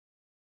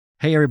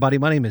Hey, everybody.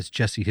 My name is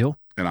Jesse Hill,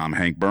 And I'm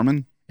Hank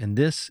Berumen. and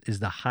this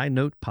is the High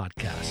Note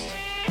Podcast.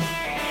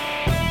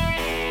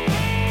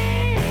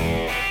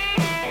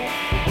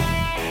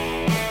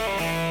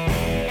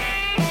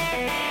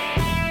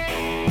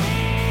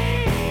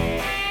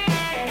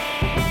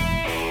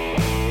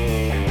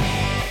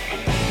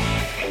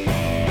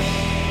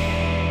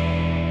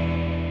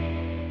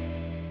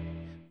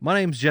 My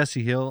name's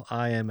Jesse Hill.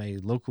 I am a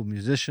local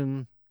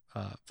musician,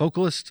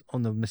 vocalist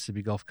on the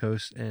Mississippi Gulf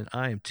Coast, and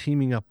I am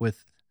teaming up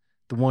with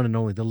the one and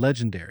only, the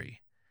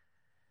legendary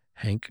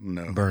Hank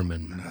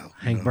Berumen.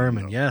 Hank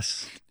Berumen,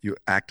 yes. You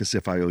act as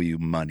if I owe you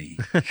money.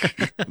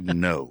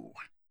 No.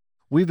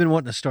 We've been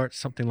wanting to start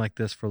something like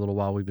this for a little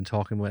while. We've been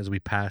talking as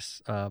we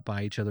pass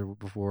by each other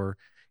before,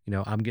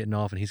 I'm getting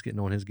off and he's getting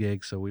on his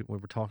gig. So when we're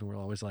talking, we're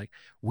always like,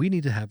 we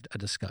need to have a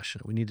discussion.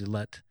 We need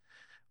to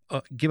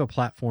give a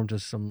platform to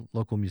some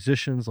local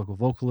musicians, local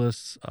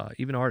vocalists,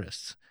 even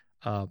artists,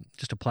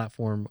 just a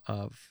platform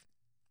of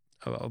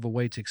a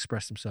way to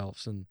express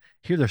themselves and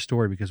hear their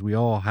story, because we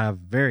all have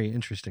very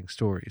interesting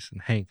stories.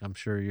 And Hank, I'm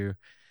sure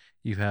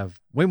you have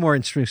way more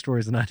interesting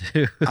stories than I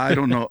do. I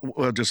don't know.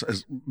 Well, just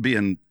as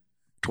being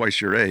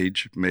twice your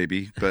age,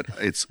 maybe, but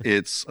it's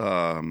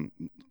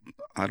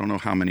I don't know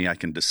how many I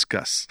can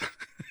discuss.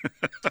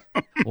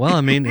 Well, I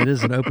mean, it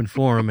is an open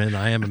forum, and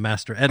I am a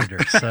master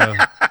editor, so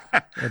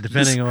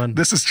depending on...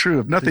 This is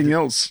true. If nothing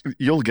else,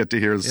 you'll get to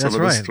hear some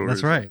of the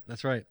stories.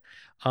 That's right.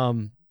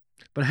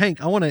 But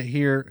Hank, I want to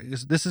hear,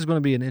 this is going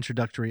to be an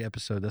introductory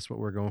episode. That's what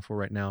we're going for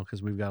right now,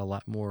 because we've got a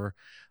lot more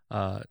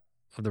of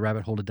the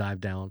rabbit hole to dive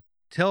down.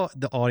 Tell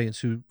the audience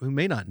who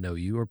may not know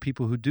you, or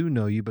people who do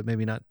know you but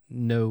maybe not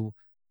know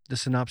the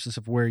synopsis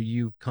of where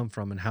you've come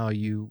from and how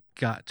you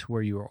got to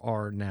where you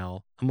are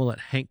now. I'm going to let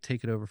Hank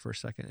take it over for a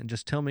second and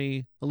just tell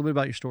me a little bit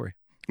about your story.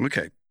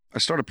 Okay. I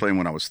started playing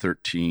when I was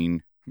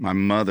 13. My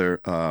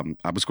mother,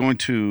 I was going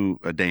to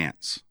a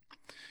dance,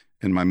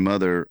 and my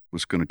mother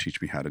was going to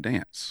teach me how to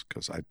dance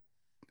because I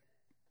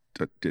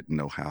didn't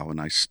know how, and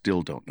I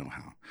still don't know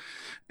how.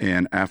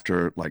 And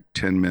after like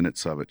 10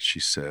 minutes of it, she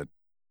said,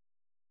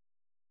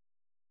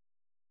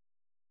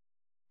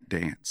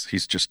 dance.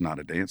 He's just not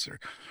a dancer.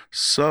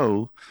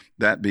 So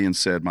that being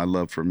said, my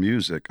love for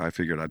music, I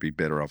figured I'd be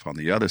better off on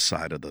the other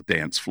side of the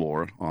dance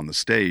floor on the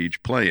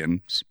stage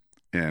playing.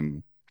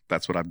 And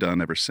that's what I've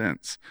done ever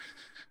since.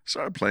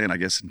 Started playing, I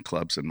guess, in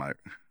clubs in my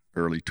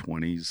early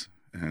 20s,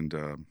 and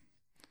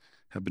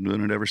have been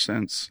doing it ever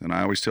since. And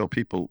I always tell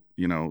people,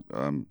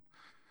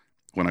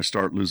 when I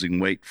start losing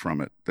weight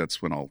from it,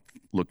 that's when I'll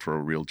look for a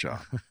real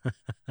job.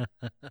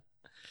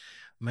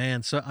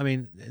 Man, so, I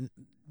mean,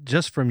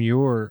 just from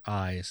your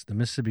eyes, the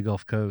Mississippi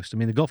Gulf Coast, I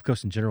mean, the Gulf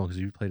Coast in general, because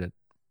you played at,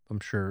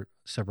 I'm sure,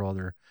 several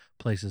other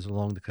places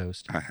along the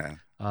coast. I have.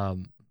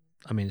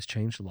 I mean, it's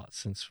changed a lot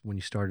since when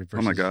you started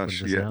versus oh my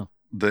gosh, what it is now.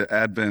 The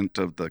advent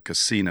of the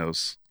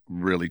casinos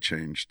really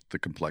changed the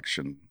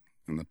complexion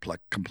and the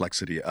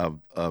complexity of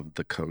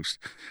the coast.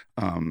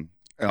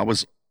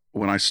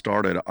 When I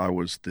started, I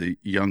was the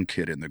young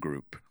kid in the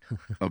group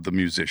of the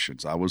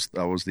musicians. I was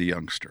the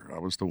youngster. I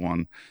was the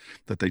one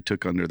that they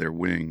took under their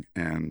wing.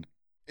 And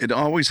it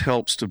always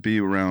helps to be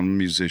around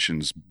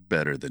musicians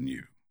better than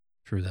you.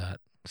 True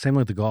that. Same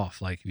with the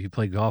golf. Like if you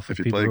play golf with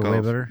people who are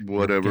way better.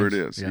 Whatever it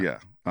is, yeah.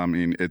 I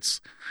mean, it's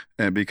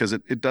because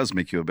it does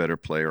make you a better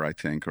player, I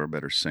think, or a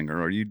better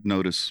singer, or you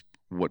notice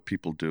what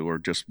people do, or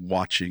just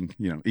watching,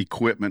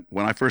 equipment.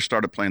 When I first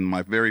started playing,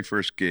 my very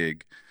first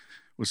gig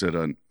was at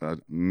a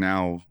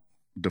now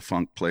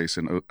defunct place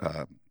in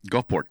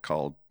Gulfport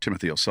called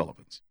Timothy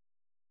O'Sullivan's.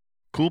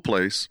 Cool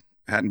place,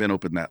 hadn't been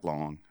open that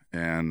long,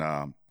 and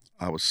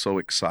I was so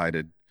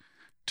excited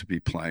to be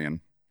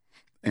playing,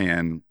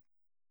 and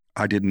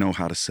I didn't know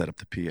how to set up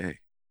the PA.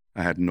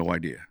 I had no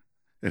idea.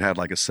 It had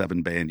like a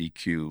 7-band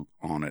EQ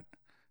on it,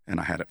 and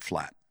I had it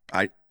flat.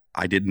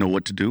 I didn't know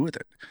what to do with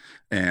it.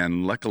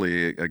 And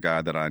luckily, a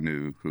guy that I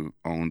knew who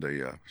owned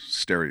a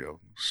stereo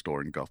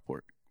store in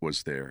Gulfport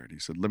was there, and he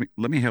said,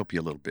 let me help you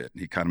a little bit.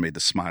 And he kind of made the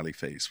smiley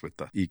face with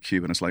the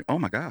EQ, and it's like, oh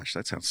my gosh,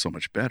 that sounds so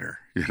much better,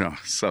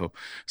 So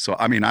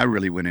I mean, I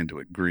really went into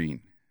it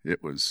green.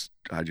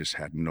 I just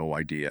had no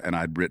idea. And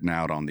I'd written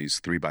out on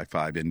these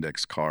 3x5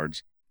 index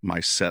cards my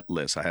set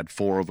list. I had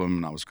 4 of them,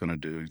 and I was going to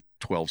do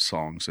 12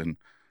 songs. And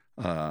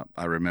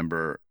I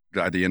remember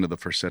at the end of the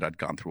first set, I'd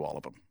gone through all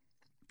of them.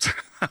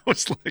 I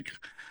was like,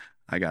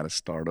 I got to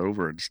start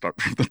over and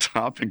start from the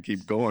top and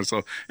keep going.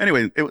 So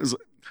anyway,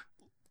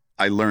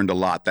 I learned a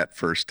lot that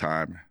first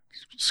time.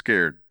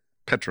 Scared,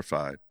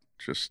 petrified,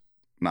 just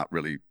not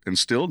really, and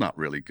still not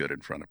really good in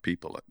front of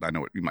people. I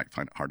know you might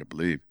find it hard to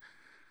believe,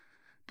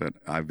 but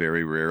I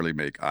very rarely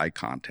make eye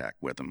contact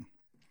with them.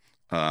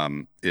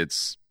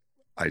 It's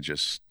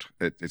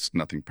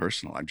nothing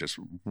personal. I'm just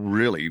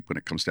really, when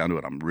it comes down to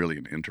it, I'm really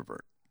an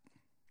introvert.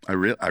 I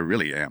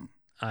really am.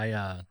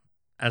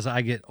 As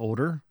I get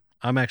older,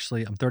 I'm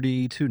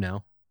 32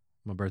 now.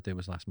 My birthday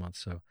was last month,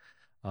 so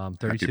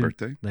 32. Happy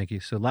birthday. Thank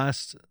you.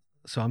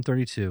 So I'm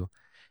 32,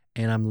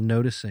 and I'm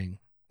noticing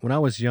when I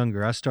was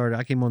younger,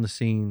 I came on the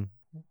scene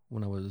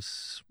when I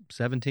was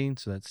 17,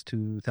 so that's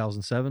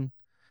 2007.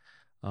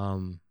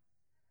 um,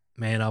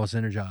 man, I was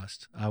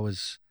energized. I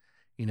was,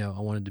 I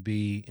wanted to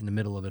be in the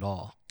middle of it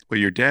all. Well,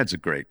 your dad's a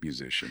great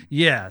musician.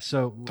 Yeah.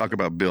 So Talk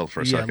about Bill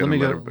for a yeah, second.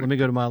 let me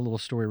go to my little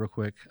story real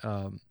quick.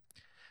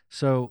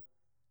 So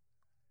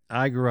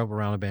I grew up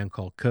around a band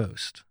called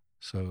Coast.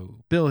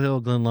 So Bill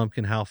Hill, Glenn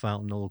Lumpkin, Hal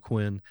Fountain, Noel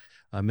Quinn,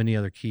 many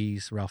other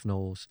keys, Ralph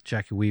Knowles,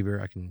 Jackie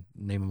Weaver. I can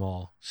name them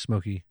all.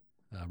 Smokey,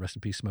 rest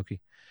in peace, Smokey.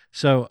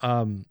 So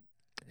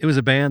it was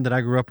a band that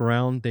I grew up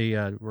around. They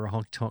were a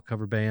honky tonk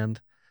cover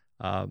band,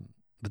 but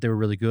they were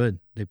really good.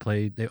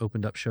 They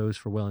opened up shows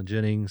for Waylon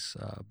Jennings,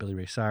 Billy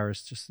Ray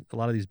Cyrus, just a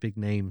lot of these big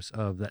names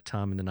of that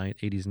time in the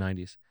 80s,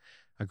 90s.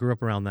 I grew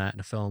up around that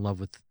and I fell in love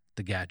with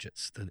the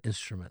gadgets, the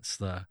instruments,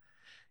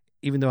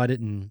 even though I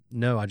didn't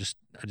know, I just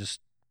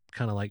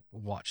kind of like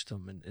watched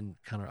them and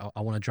kind of,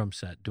 I want a drum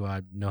set. Do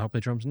I know how to play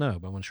drums? No,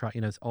 but I want to try,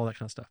 it's all that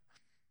kind of stuff.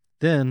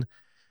 Then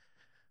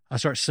I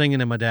start singing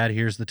and my dad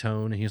hears the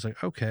tone and he's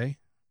like, okay.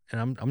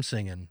 And I'm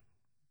singing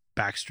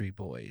Backstreet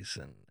Boys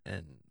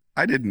and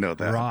I didn't know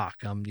that. rock.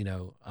 I'm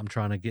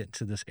trying to get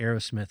to this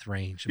Aerosmith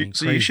range.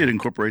 So you should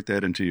incorporate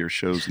that into your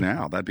shows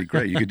now. That'd be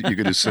great. You could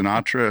do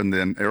Sinatra and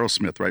then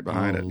Aerosmith right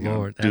behind it.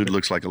 Lord. Dude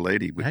looks like a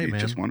lady would be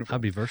just wonderful.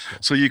 I'd be versatile.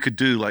 So you could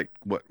do like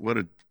what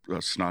did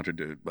Sinatra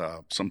do?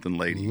 Something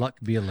lady. Luck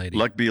be a lady.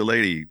 Luck be a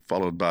lady,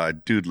 followed by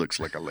Dude looks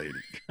like a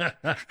lady.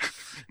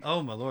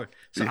 Oh my Lord!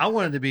 So I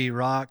wanted to be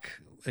rock,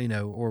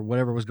 or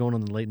whatever was going on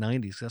in the late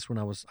 '90s. That's when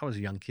I was a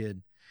young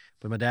kid.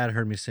 But my dad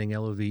heard me sing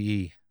Love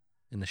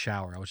in the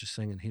shower. I was just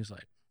singing. He was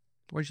like,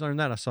 "Where'd you learn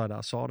that?" I saw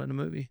it in a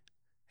movie.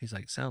 He's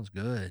like, "Sounds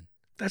good."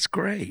 That's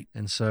great.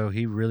 And so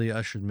he really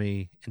ushered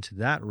me into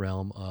that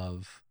realm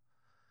of,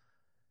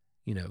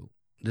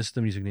 this is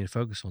the music I need to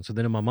focus on. So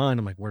then in my mind,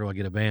 I'm like, where do I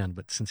get a band?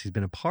 But since he's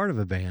been a part of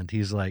a band,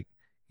 he's like,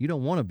 you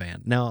don't want a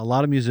band. Now, a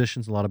lot of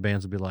musicians, a lot of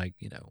bands will be like,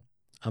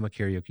 I'm a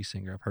karaoke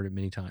singer. I've heard it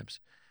many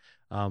times.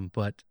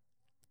 But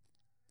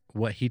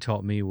what he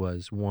taught me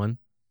was, one,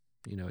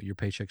 your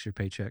paycheck's your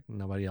paycheck,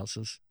 nobody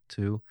else's.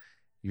 Two,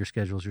 your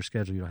schedule's your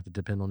schedule. You don't have to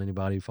depend on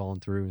anybody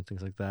falling through and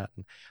things like that.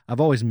 And I've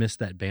always missed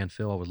that band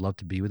feel. I would love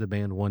to be with a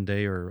band one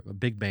day or a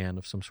big band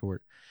of some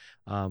sort.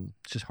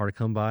 It's just hard to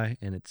come by,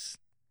 and it's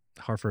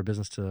hard for a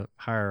business to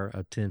hire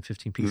a 10,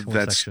 15 piece horn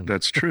section.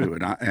 That's true.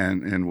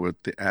 And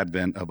with the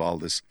advent of all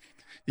this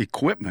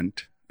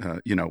equipment,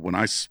 when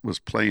I was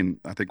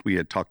playing, I think we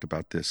had talked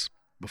about this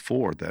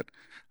before, that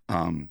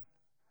I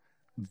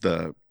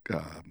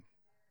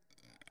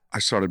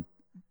started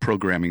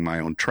programming my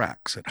own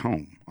tracks at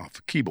home off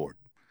a keyboard,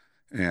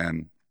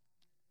 and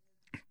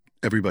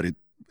everybody,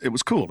 it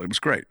was cool. It was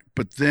great.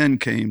 But then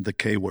came the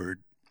K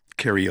word,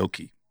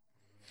 karaoke.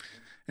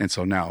 And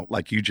so now,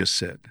 like you just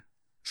said,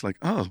 it's like,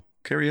 oh,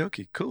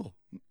 karaoke, cool.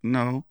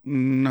 No,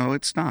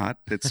 it's not.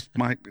 It's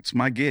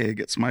my gig.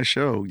 It's my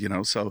show,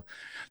 so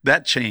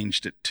that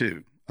changed it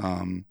too.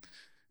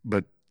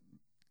 But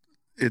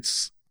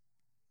it's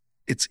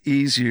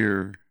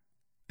easier.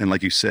 And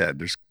like you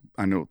said,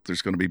 I know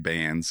there's going to be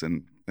bands,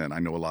 and I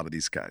know a lot of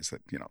these guys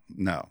that,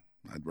 no,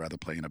 I'd rather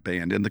play in a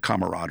band, and the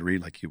camaraderie,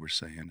 like you were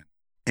saying,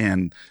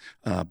 and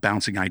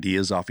bouncing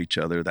ideas off each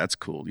other. That's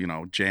cool,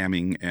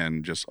 jamming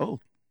and just, oh,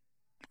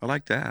 I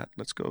like that.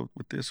 Let's go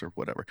with this or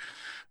whatever.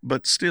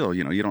 But still,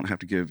 you don't have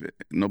to give.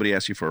 Nobody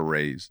asks you for a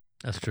raise.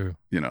 That's true.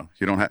 You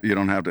don't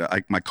have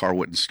to. My car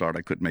wouldn't start.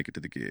 I couldn't make it to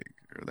the gig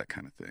or that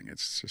kind of thing.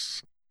 It's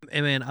just. Hey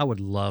man, I would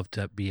love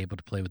to be able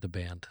to play with the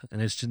band,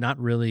 and it's just not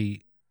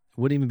really. It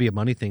wouldn't even be a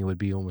money thing. It would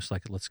be almost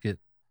like let's get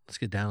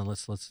down and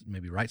let's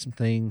maybe write some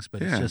things.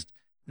 But it's just.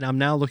 Now I'm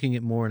now looking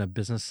at more in a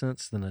business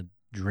sense than a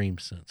dream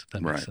sense. If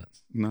that makes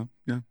sense. No,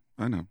 yeah,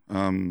 I know.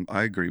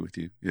 I agree with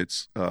you.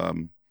 It's.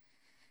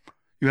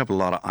 You have a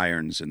lot of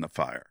irons in the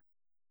fire.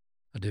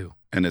 I do.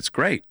 And it's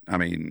great. I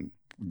mean,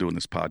 doing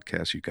this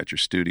podcast, you got your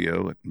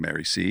studio at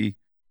Mary C.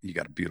 You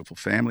got a beautiful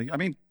family. I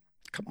mean,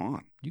 come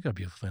on. You got a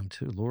beautiful family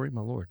too. Lori, my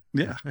Lord.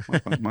 Yeah,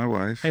 my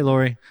wife. Hey,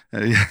 Lori.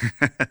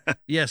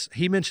 Yes,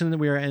 he mentioned that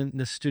we are in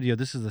this studio.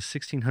 This is the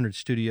 1600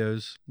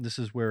 Studios. This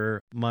is where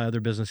my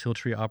other business,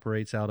 Hilltree,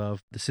 operates out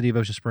of. The City of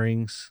Ocean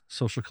Springs,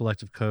 Social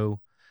Collective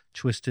Co.,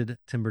 Twisted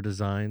Timber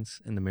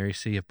Designs, and the Mary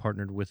C. have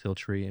partnered with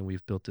Hilltree, and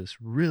we've built this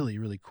really,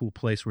 really cool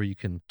place where you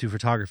can do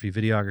photography,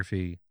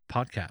 videography,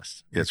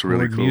 podcasts. It's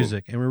really cool.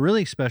 Music, and we're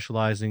really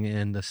specializing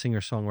in the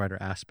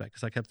singer-songwriter aspect,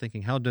 because I kept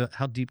thinking, how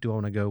deep do I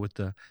want to go with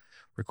the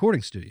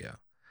recording studio?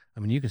 I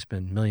mean, you can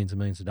spend millions and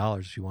millions of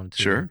dollars if you wanted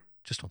to. Sure.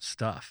 Just on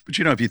stuff. But,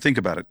 if you think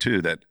about it,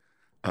 too, that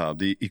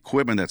the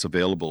equipment that's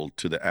available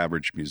to the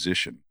average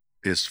musician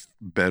is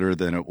better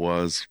than it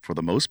was for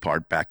the most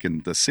part back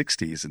in the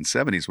 60s and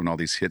 70s when all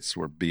these hits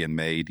were being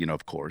made.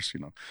 Of course,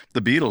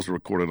 the Beatles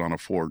recorded on a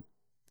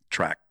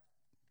 4-track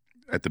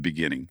at the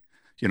beginning.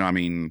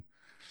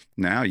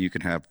 Now you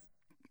can have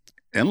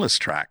endless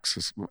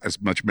tracks,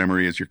 as much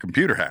memory as your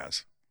computer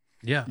has.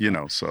 Yeah.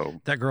 So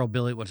that girl,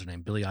 what's her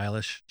name? Billie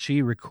Eilish.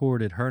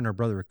 Her and her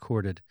brother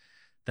recorded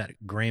that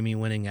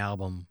Grammy-winning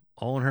album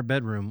all in her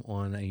bedroom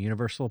on a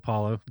Universal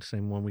Apollo, the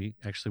same one we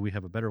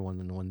have a better one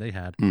than the one they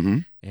had,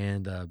 and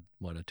a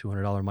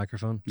 $200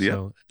 microphone. Yep.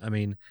 So, I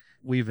mean,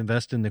 we've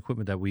invested in the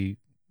equipment that we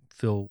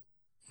feel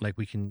like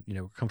we can, you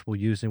know, we're comfortable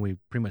using. We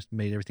pretty much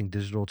made everything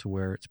digital to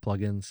where it's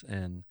plugins.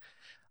 And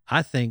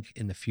I think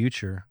in the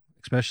future,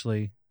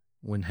 especially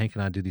when Hank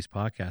and I do these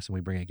podcasts and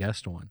we bring a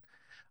guest on,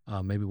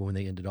 maybe when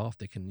they end it off,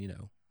 they can, you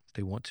know, if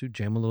they want to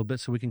jam a little bit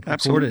so we can record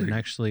Absolutely. it and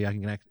actually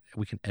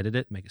we can edit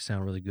it, make it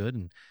sound really good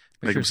and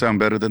Make them sound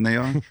better than they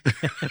are.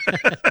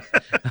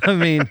 I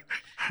mean,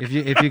 if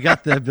you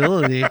got the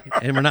ability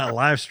and we're not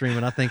live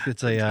streaming, I think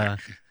it's a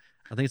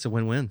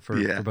win-win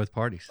for both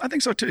parties. I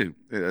think so too.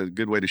 A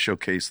good way to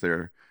showcase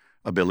their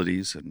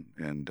abilities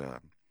and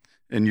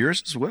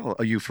yours as well.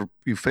 You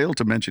failed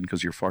to mention,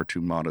 because you're far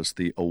too modest,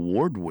 the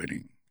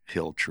award-winning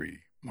Hill Tree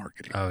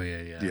marketing. Oh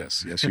yeah.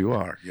 Yes, you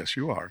are. Yes,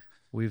 you are.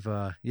 We've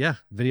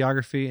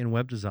videography and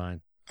web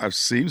design. I've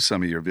seen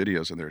some of your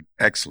videos and they're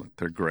excellent.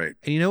 They're great.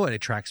 And you know what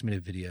attracts me to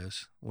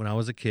videos? When I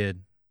was a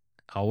kid,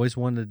 I always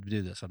wanted to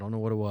do this. I don't know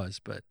what it was,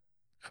 but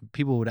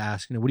people would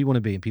ask, you know, what do you want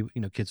to be? And people,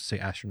 you know, kids would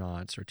say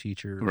astronauts or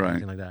teacher or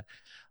anything like that.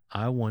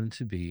 I wanted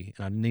to be,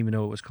 and I didn't even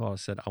know what it was called. I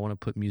said, I want to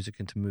put music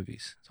into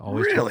movies. So I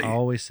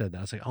always said that.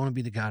 I was like, I want to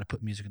be the guy to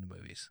put music into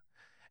movies.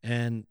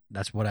 And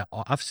that's what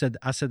I said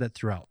that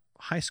throughout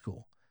high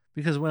school.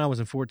 Because when I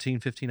was in 14,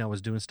 15, I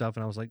was doing stuff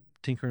and I was like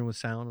tinkering with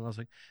sound and I was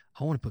like,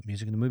 I want to put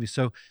music in the movies.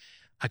 So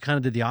I kind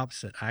of did the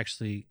opposite.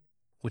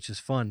 Which is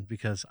fun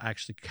because I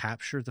actually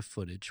capture the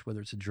footage, whether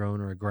it's a drone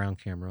or a ground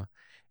camera.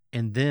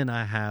 And then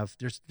I have,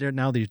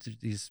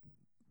 these,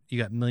 you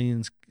got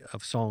millions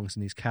of songs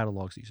in these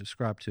catalogs that you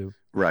subscribe to.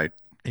 Right.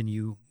 And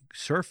you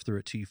surf through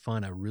it till you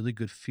find a really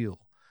good feel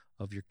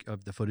of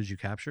the footage you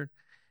captured.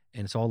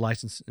 And it's all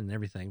licensed and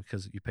everything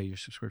because you pay your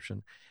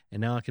subscription.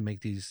 And now I can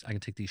take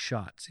these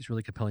shots, these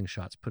really compelling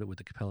shots, put it with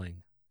a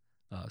compelling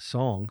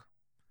song.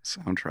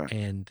 Soundtrack.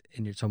 And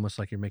it's almost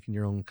like you're making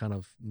your own kind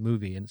of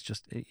movie. And it's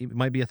just, it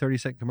might be a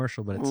 30-second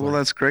commercial, but it's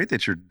that's great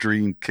that your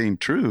dream came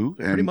true.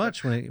 And, pretty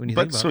much when you think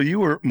about it. So you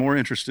were more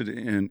interested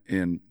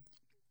in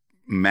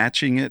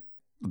matching it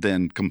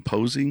than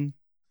composing?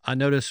 I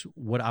noticed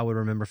what I would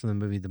remember from the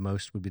movie the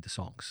most would be the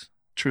songs.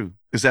 True.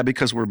 Is that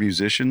because we're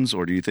musicians,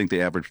 or do you think the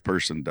average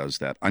person does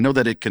that? I know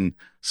that it can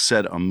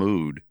set a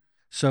mood.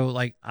 So,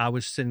 like, I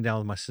was sitting down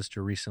with my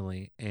sister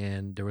recently,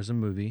 and there was a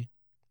movie,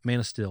 Man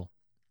of Steel,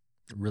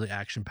 a really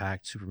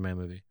action-packed Superman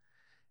movie.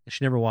 And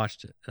she never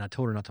watched it. And I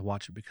told her not to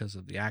watch it because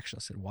of the action.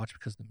 I said, watch it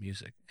because of the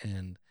music.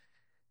 And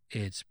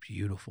it's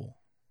beautiful.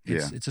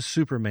 It's a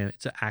Superman,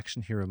 it's an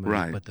action hero movie.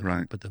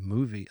 Right, but the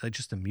movie, like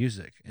just the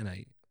music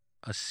and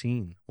a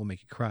scene will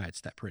make you cry.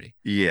 It's that pretty.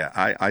 Yeah,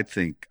 I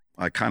think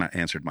I kind of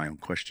answered my own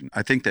question.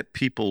 I think that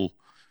people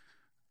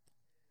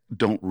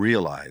don't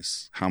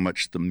realize how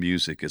much the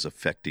music is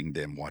affecting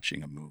them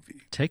watching a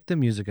movie. Take the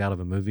music out of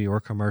a movie or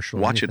commercial.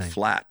 Watch it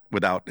flat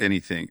without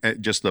anything,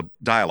 just the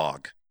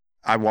dialogue.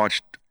 I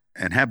watched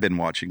and have been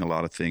watching a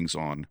lot of things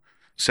on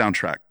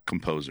soundtrack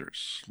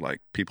composers, like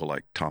people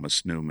like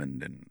Thomas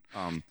Newman,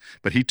 and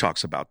but he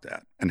talks about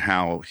that and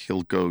how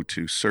he'll go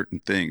to certain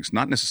things,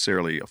 not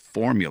necessarily a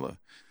formula,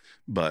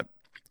 but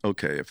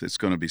okay, if it's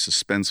going to be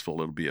suspenseful,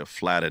 it'll be a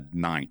flatted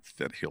ninth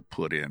that he'll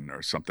put in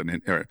or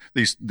something. Or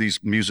these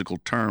musical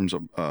terms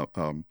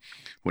when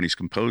he's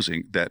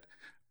composing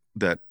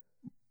that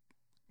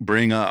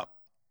bring up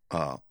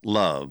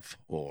love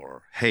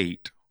or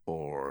hate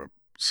or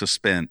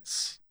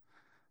suspense,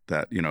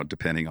 that, you know,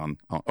 depending on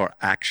or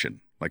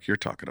action, like you're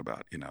talking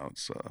about. You know,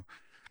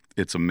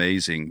 it's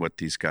amazing what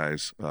these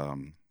guys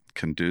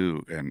can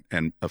do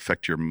and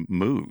affect your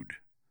mood.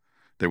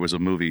 There was a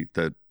movie,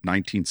 the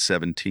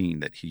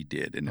 1917, that he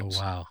did, and it's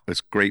a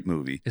great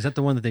movie. Is that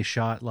the one that they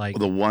shot like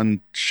the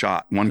one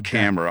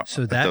camera?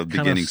 So that at the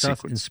kind of stuff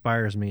sequence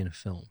inspires me in a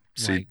film.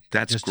 See, like,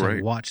 that's just great.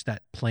 To watch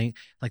that plane,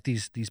 like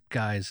these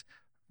guys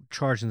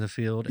charging the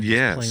field, and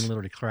the plane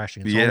literally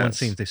crashing. It's all one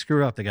scene. If they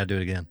screw up, they got to do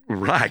it again.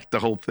 Right, the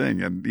whole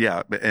thing,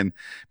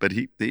 but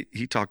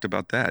he talked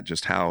about that,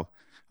 just how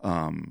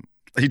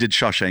he did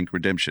Shawshank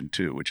Redemption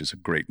too, which is a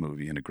great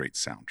movie and a great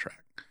soundtrack.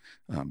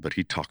 But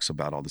he talks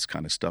about all this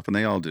kind of stuff, and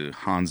they all do.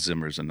 Hans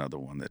Zimmer's another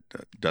one that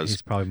does.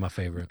 He's probably my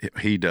favorite.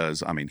 He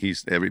does. I mean,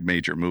 every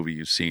major movie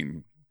you've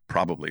seen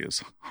probably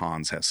is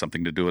Hans has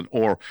something to do with,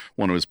 or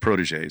one of his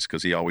proteges,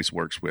 because he always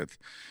works with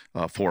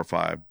 4 or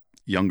 5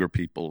 younger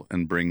people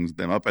and brings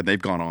them up, and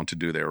they've gone on to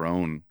do their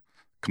own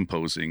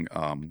composing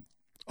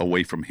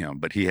away from him.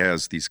 But he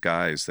has these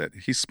guys that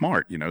he's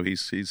smart. You know,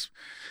 he's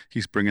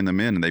bringing them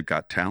in, and they've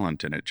got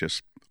talent, and it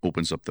just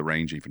opens up the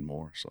range even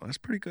more. So that's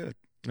pretty good.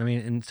 I mean,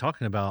 and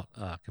talking about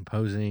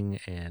composing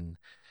and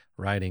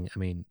writing, I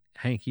mean,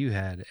 Hank, you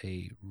had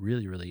a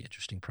really, really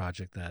interesting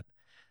project that,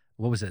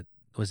 what was it?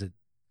 Was it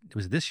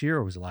this year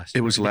or was it last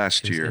year? It was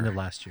last year. It was the end of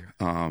last year.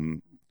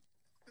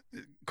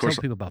 Of course,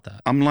 tell people about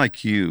that. I'm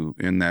like you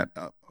in that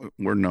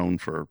we're known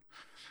for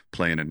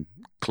playing in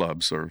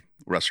clubs or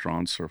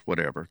restaurants or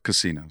whatever,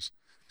 casinos.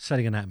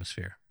 Setting an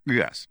atmosphere.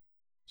 Yes.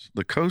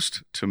 The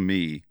coast, to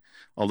me,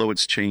 although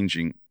it's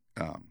changing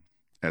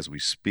as we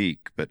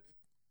speak, but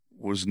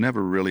was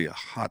never really a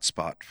hot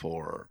spot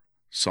for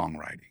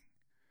songwriting.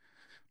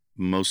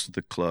 Most of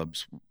the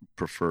clubs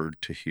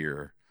preferred to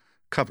hear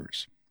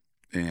covers.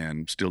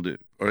 and still do,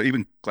 or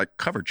even like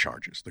cover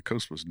charges. The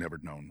Coast was never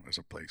known as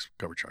a place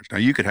cover charge. Now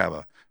you could have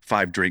a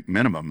 5-drink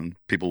minimum, and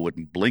people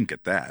wouldn't blink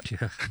at that.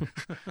 Yeah.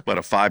 But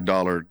a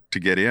 $5 to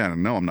get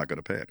in, no, I'm not going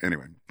to pay it.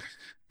 Anyway,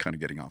 kind of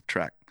getting off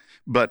track.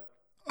 But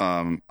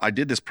I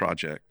did this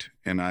project,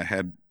 and I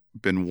had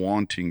been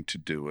wanting to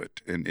do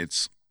it, and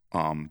it's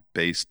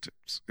based.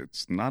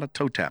 It's not a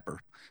toe tapper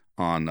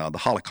on the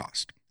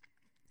Holocaust,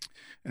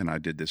 and I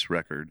did this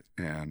record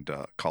and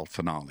called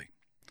Finale.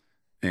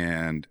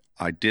 And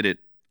I did it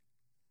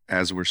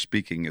as we're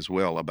speaking as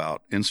well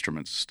about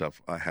instruments and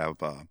stuff. I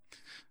have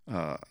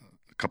a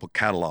couple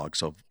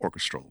catalogs of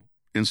orchestral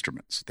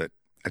instruments that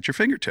at your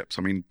fingertips.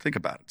 I mean, think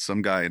about it.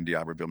 Some guy in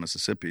D'Iberville,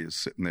 Mississippi is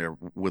sitting there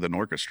with an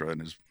orchestra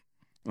and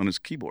on his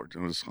keyboard,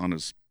 on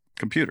his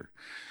computer.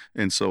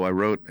 And so I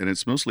wrote, and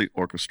it's mostly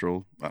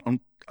orchestral. I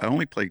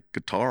only play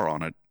guitar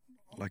on it,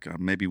 like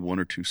maybe 1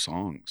 or 2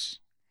 songs.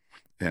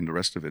 And the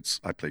rest of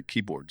I play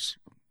keyboards,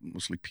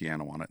 mostly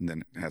piano on it, and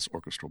then it has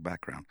orchestral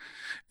background.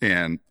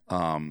 And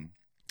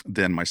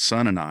then my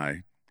son and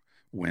I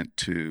went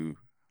to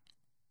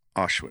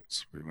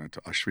Auschwitz. We went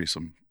to Auschwitz,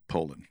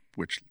 Poland,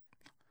 which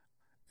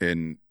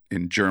in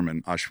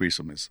German,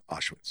 Auschwitz is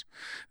Auschwitz.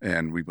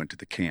 And we went to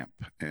the camp,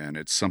 and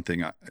it's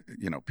something,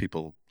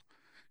 people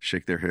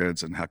shake their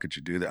heads, and how could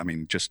you do that? I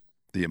mean, just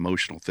the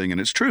emotional thing. And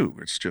it's true.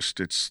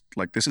 It's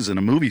like, this isn't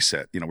a movie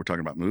set. We're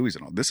talking about movies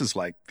and all. This is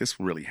like, this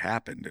really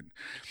happened.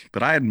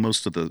 But I had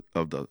most of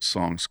the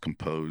songs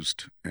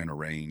composed and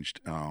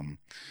arranged,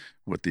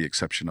 with the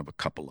exception of a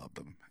couple of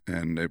them.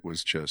 And it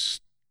was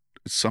just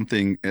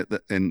something,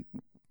 and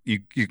you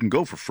can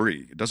go for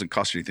free. It doesn't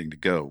cost you anything to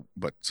go.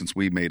 But since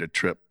we made a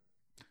trip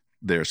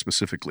there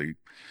specifically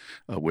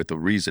with a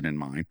reason in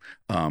mind,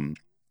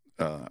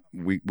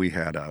 we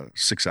had a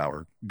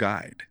 6-hour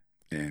guide.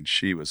 And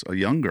she was a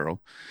young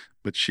girl,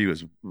 but she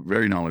was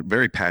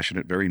very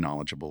passionate, very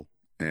knowledgeable.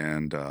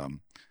 And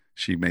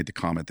she made the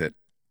comment that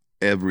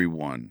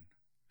everyone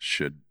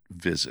should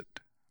visit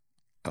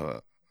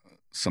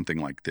something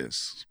like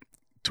this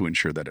to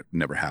ensure that it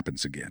never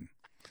happens again.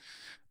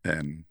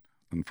 And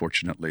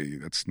unfortunately,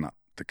 that's not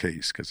the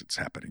case, because it's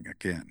happening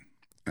again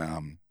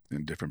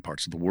in different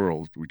parts of the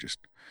world. We just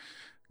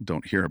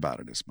don't hear about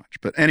it as much.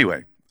 But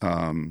anyway,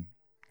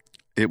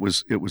 it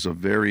was a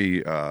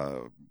very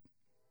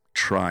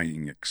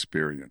trying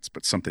experience,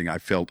 but something I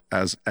felt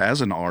as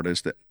an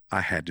artist that I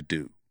had to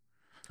do.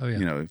 Oh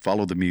yeah.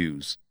 Follow the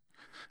muse.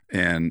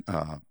 And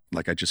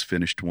like I just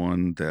finished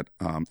one that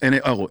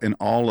and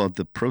all of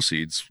the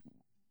proceeds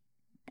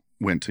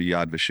went to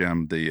Yad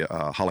Vashem, the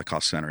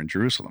Holocaust Center in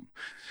Jerusalem.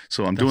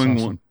 So I'm doing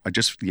awesome.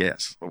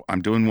 one.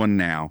 I'm doing one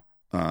now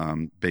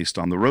based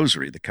on the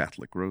Rosary, the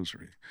Catholic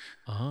Rosary,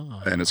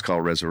 and it's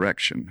called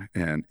Resurrection,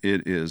 and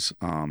it is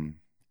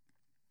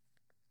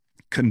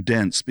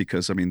condensed,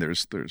 because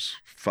there's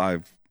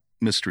 5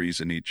 mysteries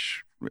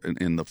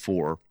in the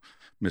 4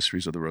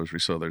 mysteries of the Rosary.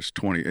 So there's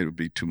 20. It'd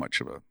be too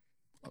much.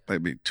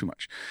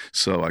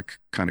 So I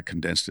kind of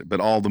condensed it. But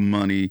all the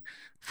money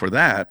for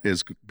that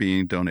is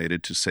being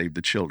donated to Save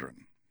the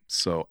Children.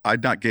 So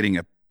I'm not getting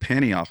a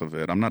penny off of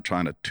it. I'm not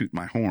trying to toot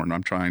my horn.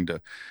 I'm trying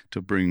to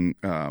bring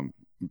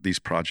these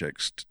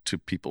projects to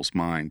people's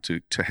mind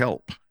to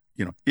help.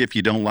 If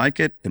you don't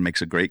like it, it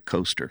makes a great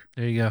coaster.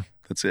 There you go.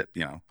 That's it,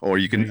 or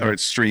you can, or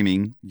it's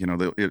streaming,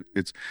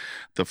 it's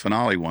the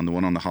Finale one. The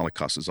one on the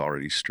Holocaust is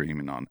already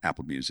streaming on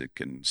Apple Music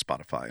and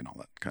Spotify and all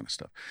that kind of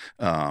stuff.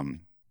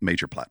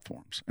 Major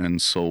platforms.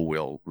 And so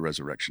will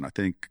Resurrection. I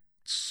think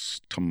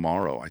it's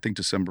tomorrow. I think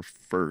December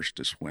 1st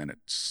is when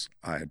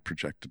I had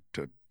projected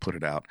to put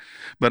it out.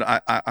 But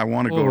I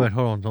want to go. Wait,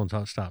 hold on.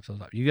 Don't stop.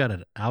 You got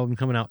an album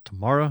coming out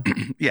tomorrow?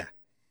 Yeah.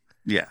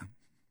 Yeah.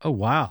 Oh,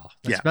 wow.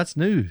 That's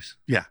news.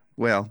 Yeah.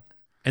 Well,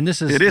 and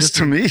it is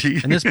to me.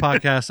 And this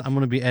podcast, I'm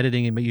going to be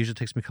editing it, but it usually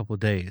takes me a couple of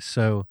days.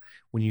 So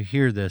when you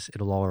hear this,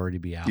 it'll already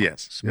be out.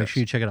 Yes. So make sure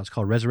you check it out. It's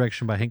called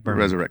Resurrection by Hank Berumen.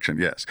 Resurrection,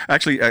 yes.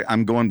 Actually,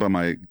 I'm going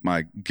by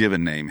my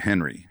given name,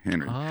 Henry.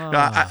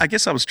 I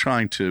guess I was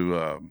trying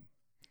to,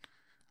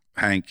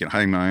 Hank,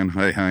 hey man,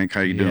 hey Hank,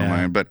 how you doing,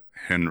 man? But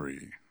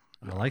Henry.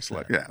 I like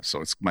that. Yeah,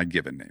 so it's my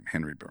given name,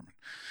 Henry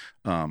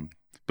Berumen.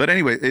 But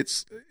anyway,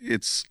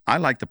 I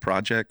like the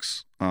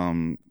projects.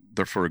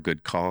 They're for a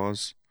good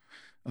cause.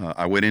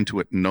 I went into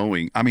it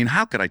knowing,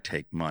 how could I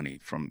take money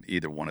from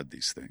either one of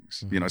these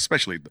things? Mm-hmm.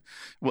 Especially,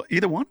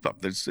 either one of them.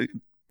 There's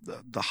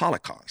the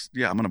Holocaust.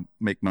 Yeah, I'm going to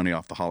make money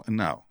off the Holocaust.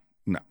 No,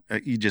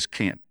 you just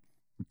can't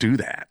do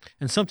that.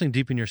 And something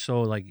deep in your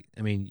soul,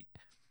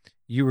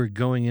 you were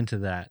going into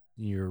that,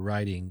 you were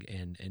writing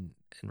and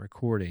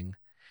recording.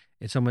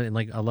 And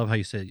I love how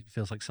you said it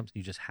feels like something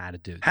you just had to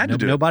do.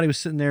 Nobody was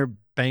sitting there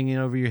banging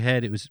over your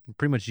head. It was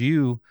pretty much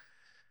you,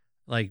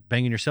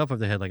 banging yourself over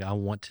the head, I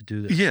want to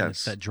do this. Yes. And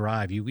it's that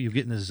drive. You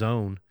get in the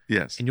zone.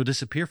 Yes. And you'll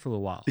disappear for a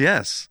little while.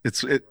 Yes.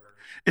 It's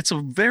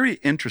a very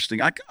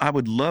interesting. I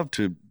would love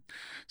to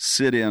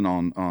sit in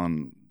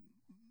on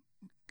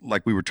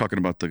like we were talking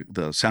about the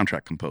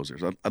soundtrack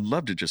composers. I'd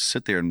love to just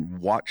sit there and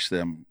watch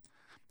them.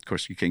 Of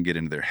course, you can't get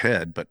into their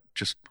head, but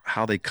just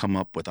how they come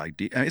up with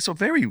ideas. It's a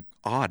very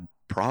odd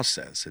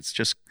process. It's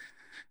just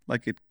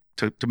like it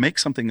to make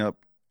something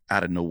up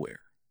out of nowhere.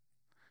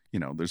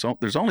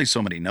 There's only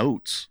so many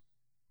notes.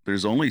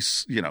 There's only,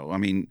 I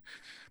mean,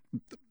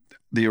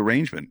 the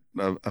arrangement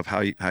of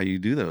how you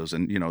do those,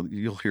 and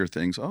you'll hear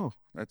things. Oh,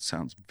 that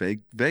sounds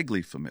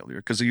vaguely familiar,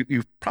 because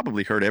you've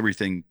probably heard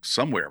everything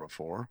somewhere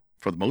before.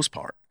 For the most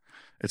part,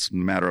 it's a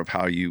matter of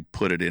how you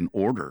put it in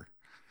order.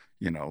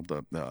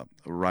 The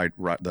right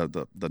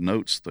the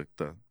notes,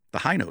 the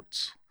high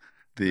notes.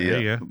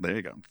 There you go. There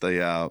you go.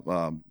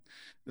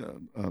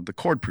 The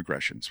chord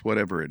progressions,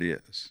 whatever it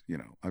is.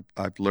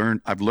 I've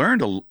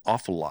learned an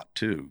awful lot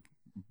too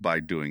by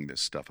doing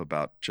this stuff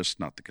about just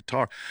not the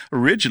guitar.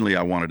 Originally,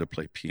 I wanted to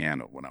play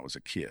piano when I was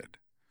a kid,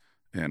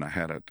 and I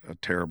had a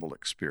terrible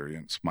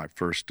experience. My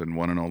first and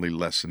one and only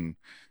lesson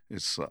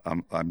is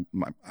I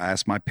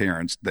asked my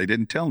parents. They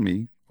didn't tell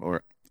me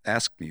or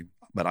ask me,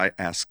 but I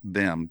asked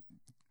them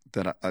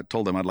that I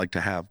told them I'd like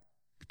to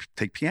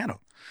take piano.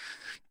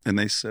 And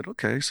they said,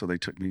 okay. So they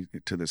took me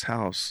to this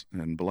house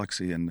in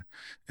Biloxi, and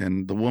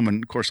the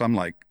woman, of course, I'm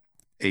like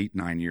 8,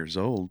 9 years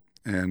old,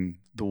 and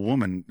the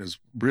woman is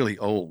really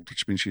old,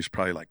 which means she's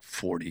probably like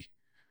 40.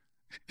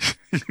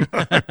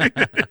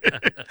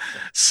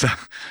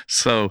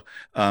 So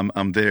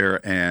I'm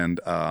there, and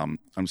I'm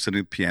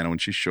sitting at the piano,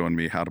 and she's showing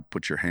me how to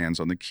put your hands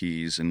on the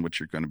keys and what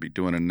you're going to be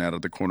doing. And out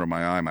of the corner of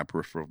my eye, my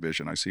peripheral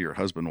vision, I see her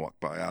husband walk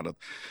by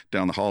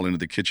down the hall into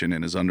the kitchen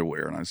in his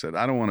underwear. And I said,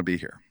 I don't want to be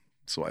here.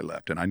 So I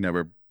left, and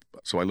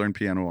so I learned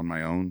piano on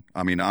my own.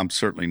 I mean, I'm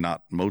certainly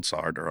not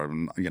Mozart, or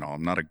I'm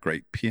not a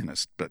great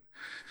pianist,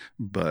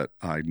 but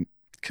I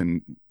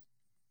can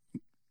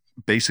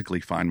basically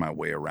find my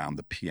way around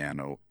the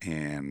piano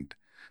and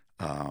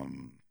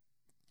on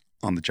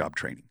the job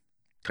training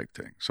type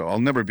thing. So I'll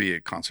never be a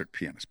concert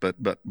pianist, but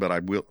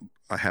I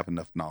have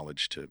enough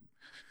knowledge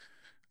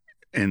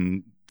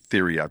in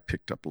theory I've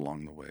picked up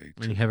along the way.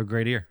 And you have a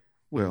great ear.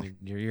 Well, I mean,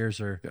 your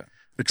ears are, yeah.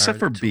 Except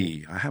for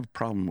B. I have a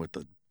problem with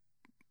the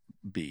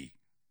B.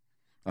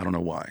 I don't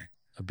know why.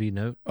 A B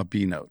note? A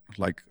B note.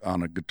 Like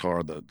on a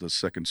guitar, the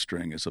second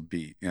string is a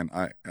B. And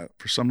I,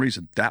 for some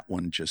reason, that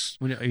one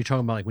just... Are you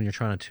talking about like when you're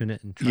trying to tune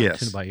it and tune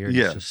it by ear?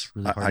 Yes. It's just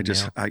really hard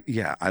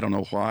I don't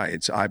know why.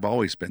 I've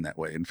always been that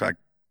way. In fact,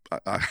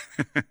 I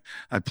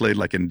played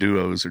like in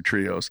duos or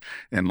trios,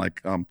 and like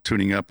I'm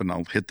tuning up and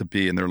I'll hit the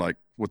B, and they're like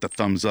with the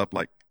thumbs up,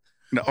 like,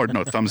 no,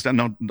 thumbs down,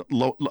 no,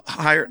 low,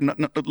 higher, no,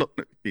 low.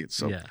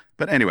 So, yeah.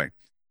 But anyway,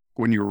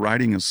 when you're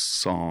writing a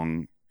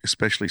song,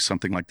 especially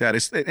something like that,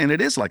 and it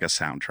is like a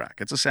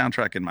soundtrack. It's a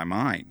soundtrack in my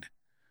mind,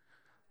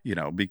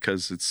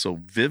 because it's so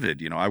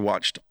vivid. I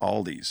watched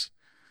all these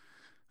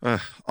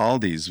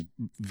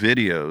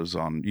videos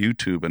on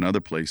YouTube and other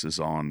places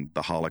on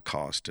the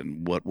Holocaust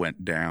and what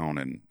went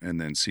down, and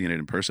then seeing it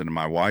in person. And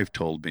my wife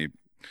told me,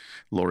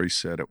 Lori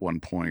said at one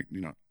point,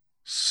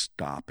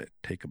 stop it,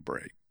 take a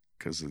break,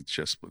 because it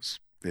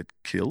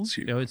kills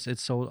you.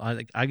 It's so,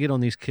 I get on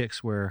these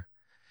kicks where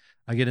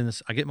I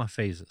get my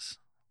phases.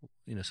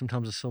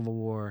 Sometimes it's Civil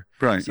War,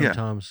 right?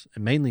 Sometimes,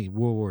 and mainly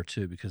World War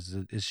II, because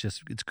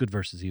it's good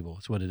versus evil.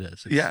 It's what it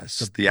is. The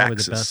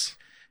Axis.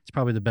 It's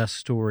probably the best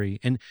story.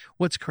 And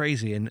what's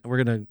crazy, and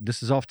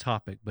this is off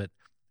topic, but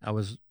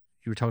you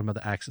were talking about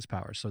the Axis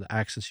powers. So the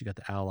Axis, you got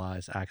the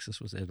Allies.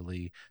 Axis was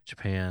Italy,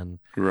 Japan,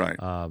 right?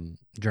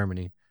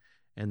 Germany,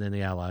 and then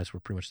the Allies were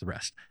pretty much the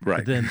rest. Right.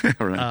 But then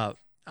right.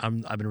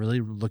 I've been really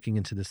looking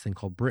into this thing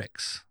called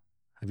BRICS.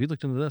 Have you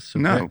looked into this? So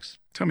no. BRICS,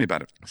 tell me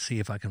about it. See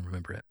if I can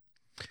remember it.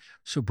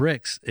 So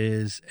BRICS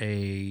is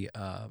and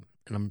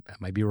I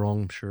might be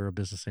wrong. I'm sure a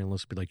business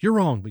analyst will be like, "You're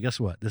wrong," but guess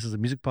what? This is a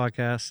music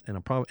podcast,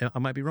 and I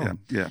might be wrong.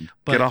 Yeah.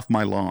 But get off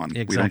my lawn.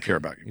 Exactly, we don't care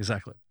about you.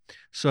 Exactly.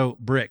 So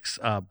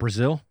BRICS: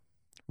 Brazil,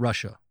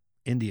 Russia,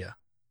 India,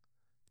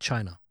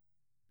 China,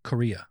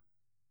 Korea,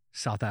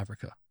 South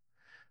Africa.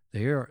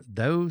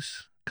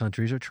 Those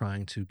countries are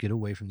trying to get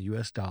away from the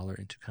U.S. dollar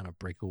and to kind of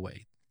break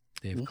away.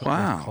 They're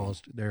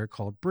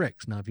called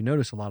BRICS. Now, if you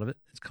notice, a lot of it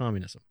is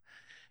communism.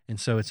 And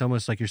so it's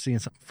almost like you're seeing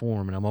something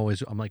form, and I'm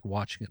like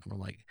watching it. I'm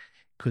like,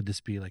 could this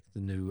be like the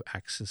new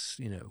Axis?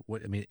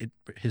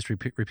 History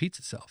repeats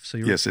itself. So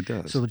yes, it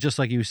does. So just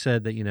like you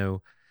said that,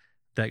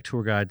 that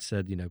tour guide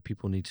said,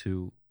 people need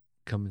to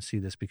come and see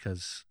this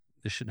because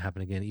this shouldn't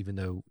happen again, even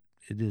though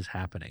it is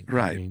happening.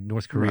 Right. I mean,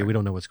 North Korea, we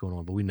don't know what's going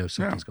on, but we know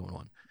something's going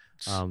on.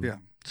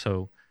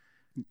 So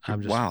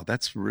I'm just, wow,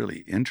 that's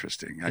really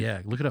interesting.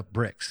 Look it up,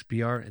 BRICS,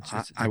 BR.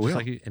 I will.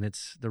 And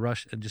it's the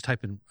Rush. Just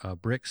type in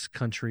BRICS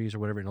countries or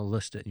whatever, and it'll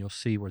list it, and you'll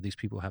see where these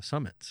people have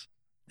summits.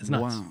 It's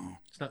nuts. Wow.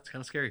 It's nuts. It's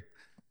kind of scary.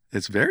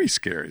 It's very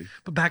scary.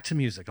 But back to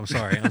music. I'm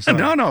sorry.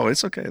 No,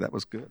 it's okay. That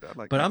was good.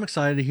 I'm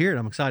excited to hear it.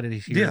 I'm excited to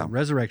hear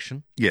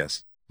Resurrection.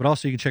 Yes. But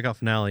also you can check out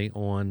Finale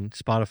on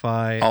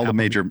Spotify. All the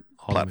major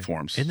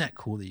platforms. Isn't that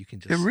cool that you can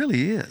just... It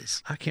really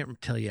is. I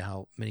can't tell you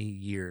how many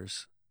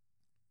years...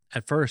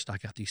 At first, I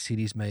got these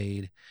CDs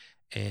made,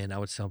 and I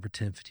would sell them for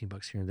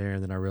 $10-15 here and there.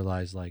 And then I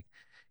realized,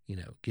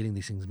 getting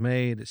these things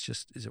made,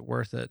 is it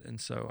worth it? And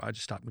so I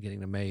just stopped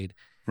getting them made.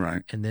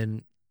 Right. And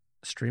then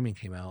streaming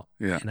came out.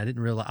 Yeah. And I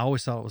didn't realize, I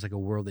always thought it was like a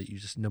world that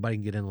nobody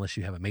can get in unless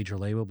you have a major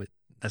label, but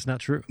that's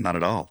not true. Not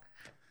at all.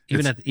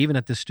 even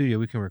at this studio,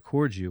 we can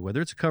record you,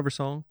 whether it's a cover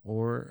song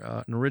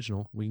or an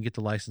original. We can get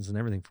the license and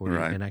everything for you,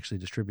 Right. and actually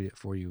distribute it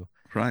for you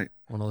right.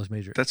 on all those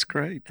major. That's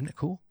great. Isn't that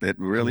cool? It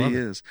really love it.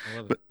 is. I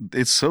love it. But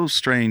it's so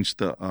strange.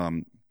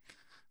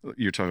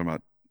 You're talking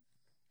about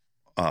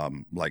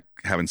like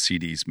having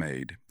CDs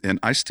made, and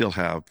I still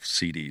have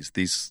CDs.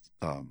 These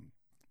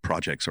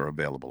projects are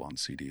available on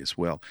CD as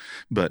well.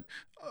 But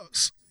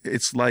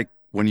it's like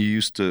when you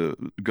used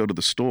to go to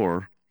the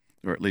store,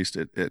 or at least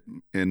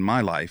in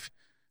my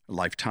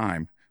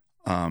lifetime,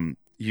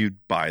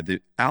 you'd buy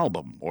the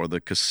album or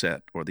the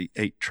cassette or the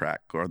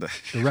 8-track or the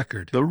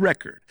record. the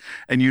record,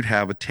 and you'd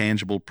have a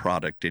tangible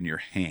product in your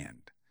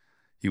hand.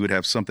 You would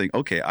have something,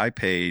 okay, I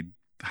paid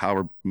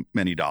however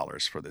many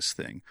dollars for this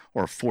thing,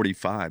 or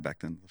 45 back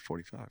then, the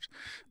 45s.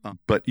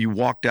 But you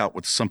walked out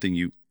with something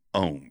you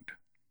owned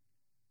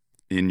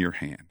in your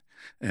hand.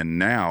 And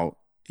now,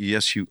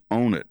 yes, you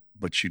own it,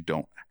 but you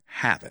don't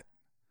have it.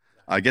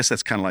 I guess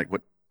that's kind of like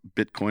what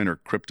Bitcoin or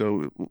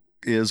crypto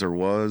is or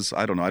was.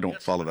 I don't know. I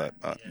don't follow that.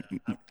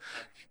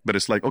 But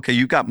it's like, okay,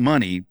 you got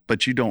money,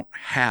 but you don't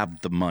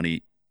have the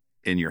money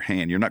in your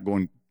hand. You're not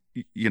going,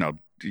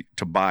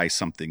 to buy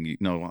something.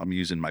 I'm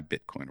using my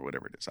Bitcoin or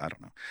whatever it is. I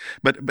don't know.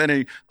 But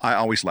I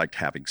always liked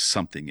having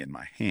something in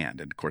my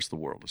hand. And of course, the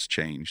world has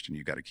changed and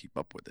you got to keep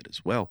up with it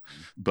as well.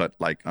 But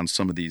like on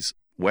some of these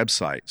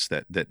websites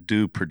that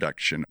do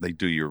production, they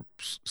do your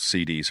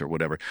CDs or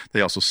whatever.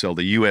 They also sell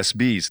the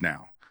USBs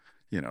now.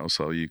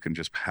 So you can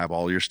just have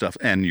all your stuff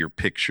and your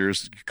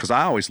pictures. Because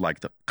I always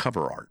liked the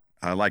cover art.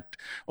 I liked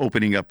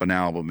opening up an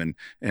album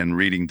and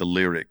reading the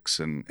lyrics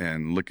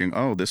and looking,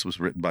 oh, this was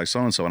written by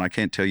so-and-so. And I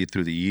can't tell you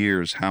through the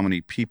years how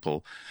many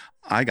people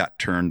I got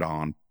turned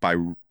on by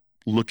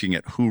looking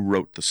at who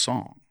wrote the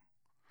song.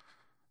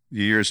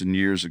 Years and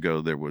years ago,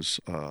 there was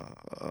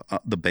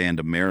the band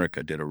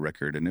America did a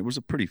record, and it was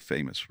a pretty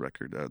famous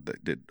record.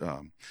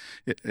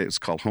 It's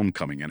called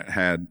Homecoming, and it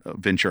had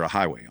Ventura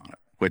Highway on it,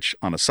 which,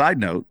 on a side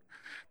note,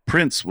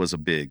 Prince was a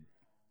big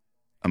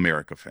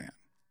America fan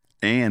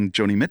and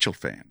Joni Mitchell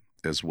fan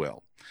as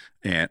well,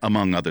 and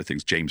among other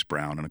things, James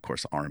Brown, and of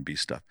course the R&B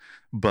stuff.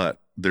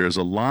 But there's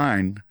a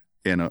line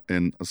in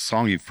a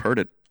song, you've heard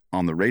it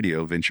on the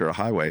radio, Ventura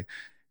Highway,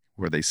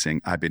 where they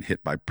sing, "I've been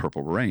hit by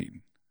purple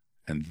rain."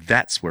 And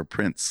that's where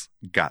Prince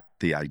got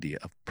the idea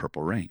of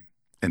Purple Rain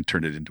and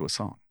turned it into a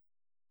song.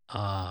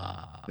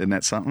 Isn't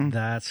that something?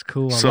 That's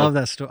cool. I love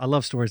that story. I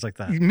love stories like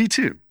that. Me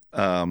too.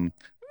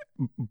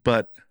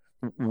 But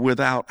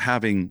without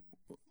having,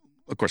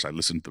 of course, I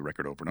listened to the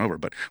record over and over,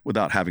 but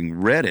without having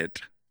read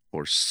it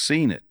or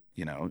seen it,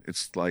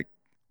 it's like,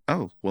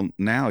 oh, well,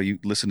 now you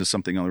listen to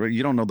something on the radio.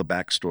 You don't know the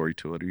backstory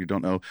to it, or you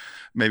don't know,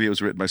 maybe it was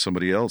written by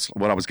somebody else.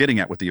 What I was getting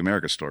at with the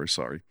America story,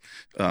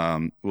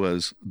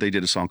 was they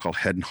did a song called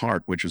Head and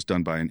Heart, which was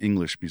done by an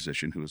English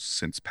musician who has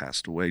since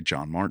passed away,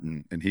 John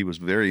Martin, and he was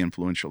very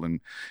influential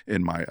in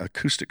my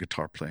acoustic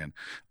guitar playing.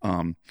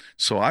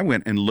 So I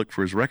went and looked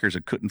for his records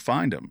and couldn't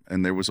find them.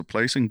 And there was a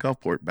place in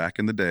Gulfport back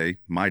in the day,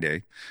 my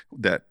day,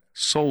 that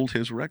sold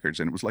his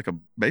records, and it was like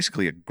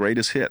basically a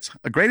greatest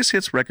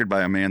hits record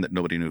by a man that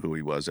nobody knew who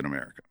he was in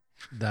America.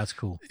 That's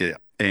cool. Yeah,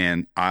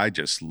 and I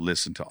just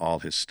listened to all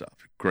his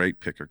stuff. Great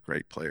picker,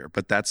 great player.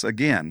 But that's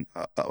again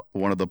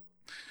one of the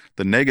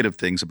negative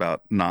things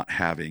about not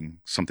having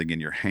something in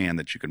your hand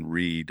that you can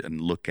read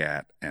and look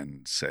at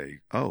and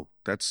say, oh,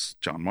 that's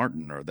John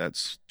Martin or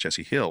that's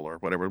Jesse Hill or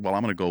whatever. Well,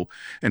 I'm going to go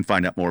and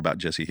find out more about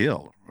Jesse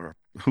Hill or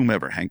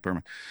whomever, Hank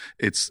Berumen.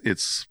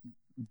 It's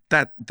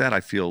that I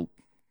feel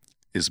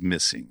is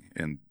missing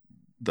in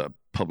the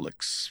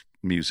public's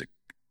music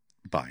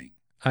buying.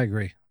 I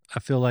agree. I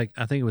think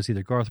it was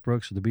either Garth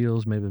Brooks or the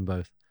Beatles, maybe in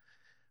both.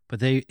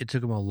 But it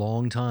took them a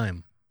long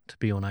time to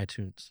be on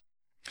iTunes.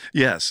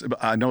 Yes,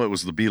 I know it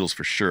was the Beatles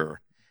for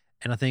sure.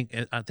 And I think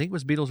it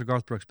was Beatles or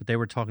Garth Brooks, but they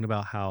were talking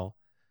about how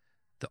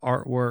the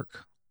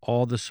artwork,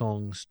 all the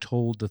songs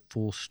told the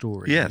full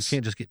story. Yes. You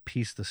can't just get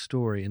piece of the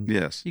story. And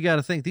yes, you got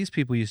to think, these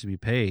people used to be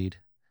paid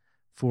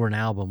for an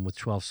album with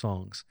 12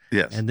 songs.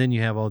 Yes. And then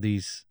you have all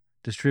these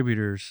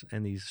distributors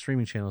and these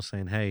streaming channels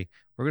saying, hey,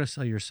 we're going to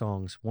sell your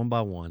songs one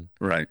by one.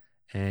 Right.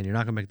 And you're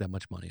not going to make that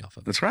much money off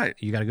of it. That's right.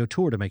 You got to go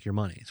tour to make your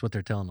money. It's what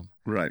they're telling them.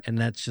 Right. And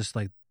that's just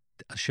like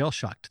a shell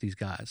shock to these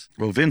guys.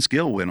 Well, Vince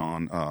Gill went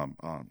on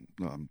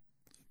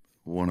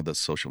one of the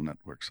social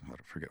networks, I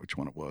forget which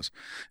one it was,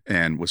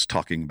 and was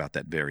talking about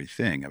that very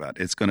thing, about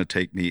it's going to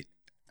take me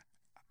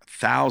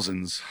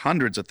thousands,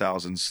 hundreds of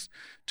thousands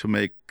to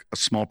make a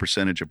small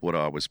percentage of what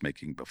I was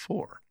making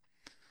before.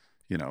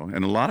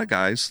 And a lot of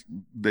guys,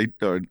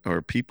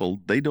 or people,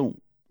 they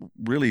don't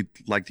really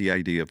like the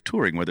idea of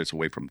touring, whether it's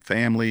away from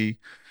family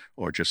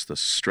or just the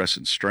stress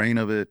and strain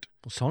of it.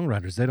 Well,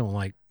 songwriters, they don't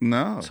like.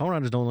 No.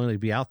 Songwriters don't really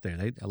be out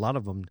there. A lot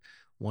of them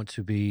want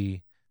to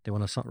be. They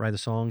want to write a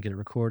song, get it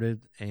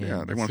recorded,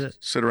 and they want to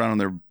sit around in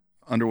their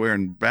underwear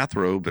and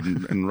bathrobe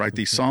and write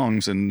these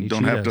songs and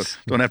don't have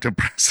to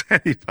impress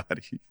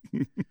anybody.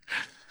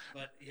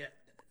 But yeah,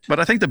 But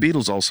I think the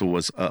Beatles also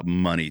was a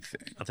money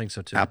thing. I think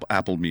so too.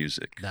 Apple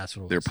Music. That's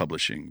what it They're was.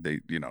 publishing.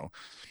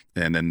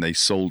 And then they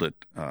sold it.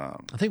 I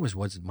think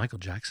was it Michael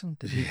Jackson?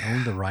 Did he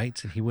own the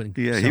rights and he wouldn't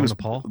Yeah, sell he was to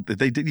Paul?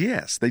 They did.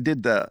 Yes, they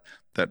did that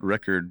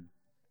record.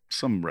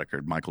 Some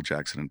record Michael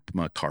Jackson and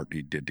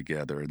McCartney did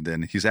together, and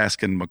then he's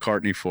asking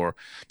McCartney for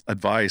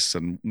advice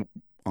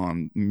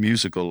on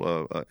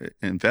musical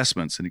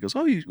investments, and he goes,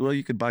 "Oh,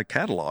 you could buy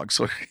catalogs."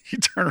 So he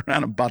turned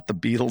around and bought the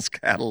Beatles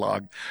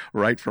catalog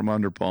right from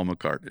under Paul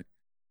McCartney.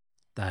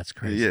 That's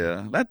crazy.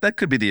 Yeah, that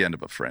could be the end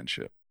of a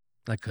friendship.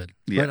 That could.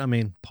 Yeah. But I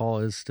mean, Paul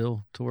is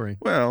still touring.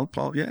 Well,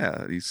 Paul,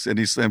 yeah,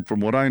 and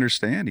from what I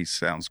understand, he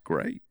sounds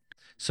great.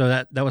 So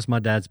that was my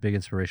dad's big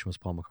inspiration was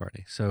Paul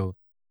McCartney. So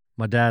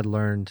my dad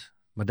learned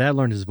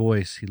his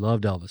voice. He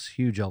loved Elvis,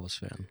 huge Elvis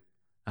fan.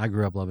 I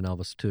grew up loving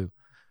Elvis too.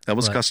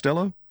 Elvis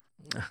Costello?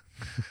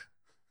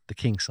 The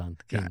King's son.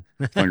 The King.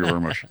 Yeah. Thank you very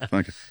much.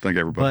 Thank you. Thank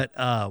you, everybody.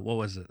 But what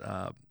was it?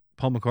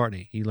 Paul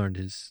McCartney, he loved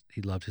his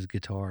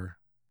guitar.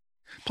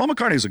 Paul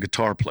McCartney is a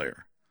guitar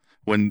player.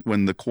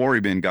 When the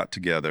Quarrymen got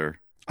together,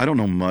 I don't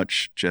know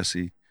much,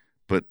 Jesse,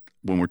 but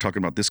when we're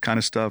talking about this kind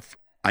of stuff,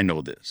 I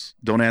know this.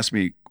 Don't ask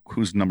me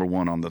who's number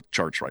one on the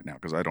charts right now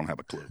because I don't have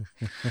a clue.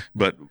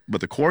 but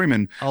the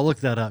Quarrymen, I'll look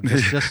that up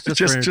just for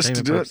entertainment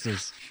to do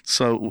purposes. It.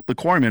 So the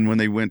Quarrymen, when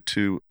they went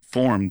to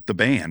form the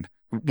band,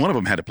 one of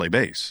them had to play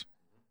bass.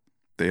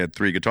 They had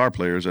 3 guitar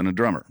players and a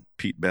drummer.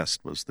 Pete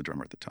Best was the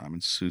drummer at the time,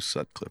 and Sue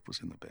Sutcliffe was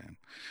in the band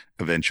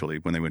eventually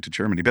when they went to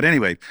Germany. But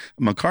anyway,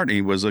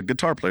 McCartney was a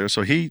guitar player,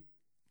 so he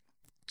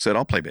said,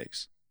 "I'll play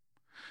bass."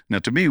 Now,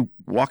 to me,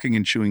 walking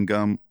and chewing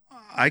gum,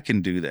 I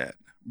can do that.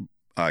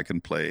 I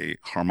can play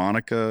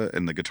harmonica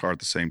and the guitar at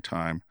the same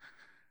time,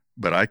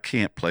 but I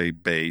can't play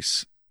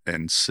bass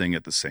and sing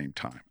at the same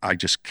time. I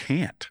just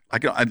can't.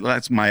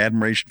 That's my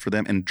admiration for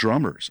them. And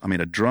drummers. I mean,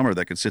 a drummer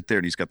that can sit there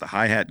and he's got the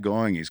hi-hat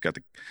going, he's got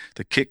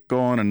the kick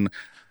going, and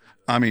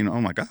I mean,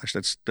 oh my gosh,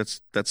 that's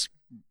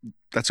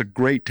a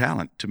great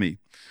talent to me.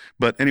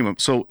 But anyway,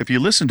 so if you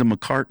listen to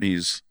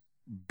McCartney's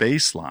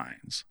bass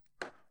lines,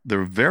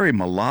 they're very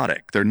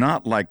melodic. They're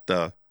not like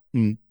the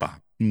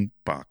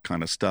ba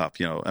kind of stuff,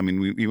 I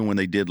mean, even when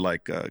they did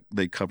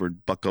they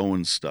covered Buck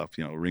Owens stuff,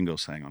 Ringo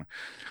sang on it.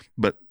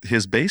 But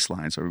his bass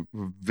lines are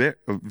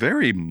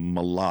very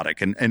melodic,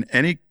 and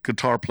any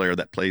guitar player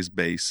that plays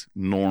bass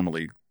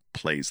normally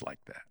plays like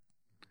that.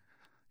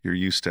 You're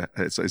used to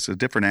it's a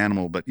different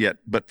animal, but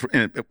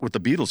with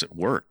the Beatles it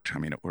worked. I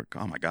mean, it worked.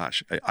 Oh my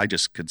gosh, I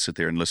just could sit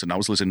there and listen. I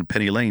was listening to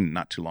Penny Lane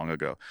not too long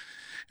ago,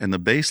 and the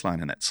bass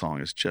line in that song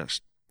is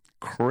just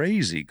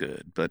crazy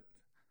good, but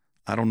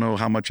I don't know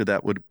how much of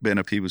that would have been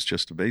if he was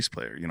just a bass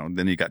player.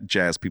 Then you got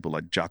jazz people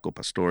like Jaco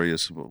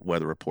Pastorius,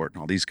 Weather Report,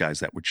 and all these guys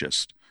that were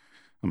just,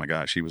 oh my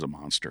gosh, he was a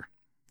monster.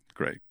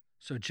 Great.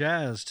 So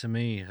jazz to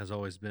me has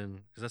always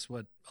been, because that's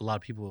what a lot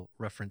of people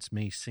reference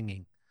me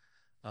singing.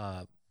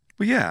 Well,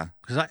 yeah.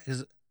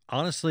 Because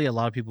honestly, a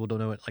lot of people don't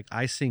know it. Like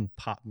I sing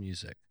pop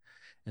music,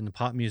 and the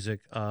pop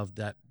music of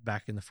that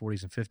back in the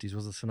 40s and 50s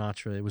was the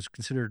Sinatra. It was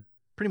considered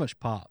pretty much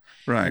pop.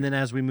 Right. And then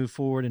as we move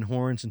forward and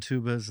horns and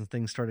tubas and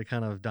things started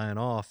kind of dying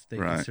off, they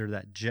Right. consider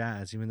that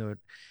jazz, even though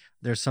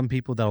there's some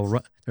people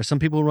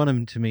who run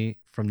into me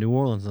from New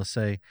Orleans.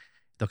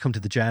 They'll come to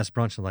the jazz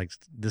brunch and like,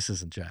 this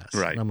isn't jazz.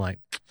 Right. And I'm like,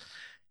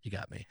 you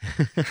got me.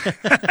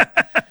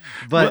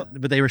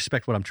 But they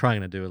respect what I'm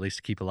trying to do, at least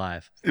to keep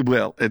alive.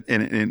 Well,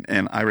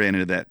 and I ran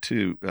into that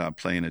too,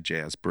 playing a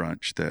jazz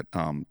brunch that,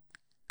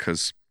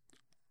 cause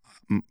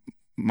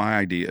my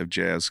idea of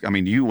jazz, I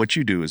mean, what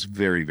you do is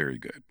very, very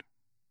good.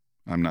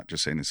 I'm not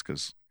just saying this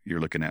because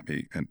you're looking at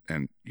me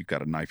and you've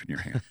got a knife in your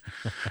hand,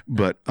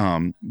 but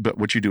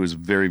what you do is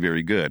very,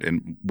 very good.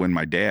 And when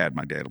my dad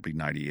will be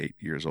 98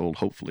 years old,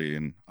 hopefully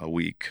in a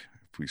week,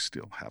 if we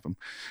still have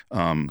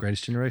him.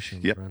 Greatest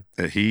generation. Yep.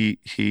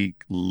 He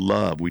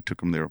loved, we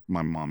took him there,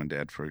 my mom and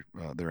dad, for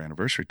their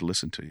anniversary to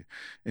listen to you.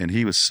 And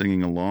he was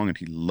singing along and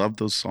he loved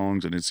those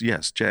songs. And it's,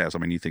 yes, jazz. I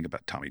mean, you think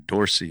about Tommy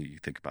Dorsey, you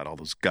think about all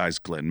those guys,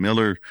 Glenn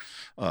Miller,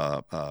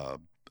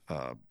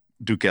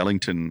 Duke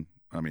Ellington,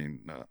 I mean,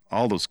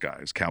 all those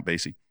guys, Count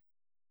Basie.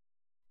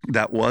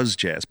 That was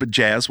jazz, but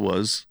jazz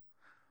was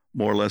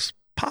more or less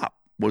pop,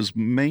 was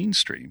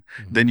mainstream.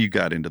 Mm-hmm. Then you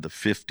got into the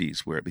 50s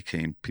where it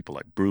became people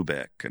like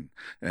Brubeck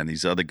and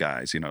these other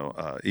guys,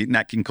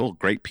 Nat King Cole,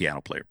 great piano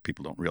player.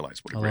 People don't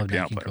realize what a great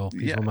piano player. Cole.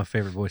 He's one of my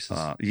favorite voices.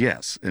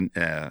 Yes. And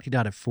he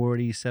died at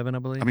 47, I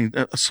believe. I mean,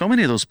 so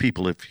many of those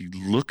people, if you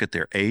look at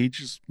their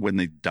ages when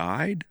they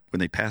died, when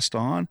they passed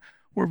on,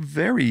 were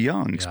very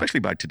young, especially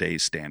by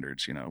today's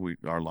standards.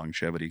 Our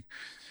longevity,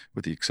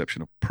 with the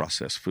exception of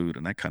processed food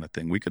and that kind of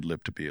thing, we could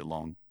live to be a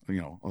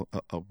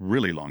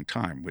really long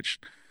time, which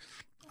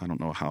I don't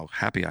know how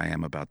happy I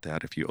am about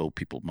that if you owe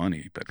people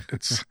money, but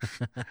it's,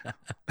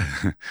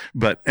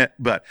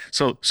 but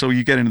so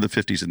you get into the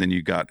 50s and then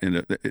you got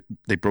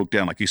they broke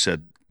down, like you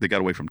said, they got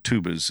away from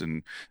tubas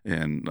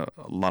and a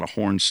lot of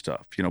horn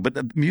stuff, but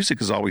the music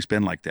has always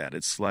been like that.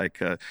 It's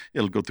like,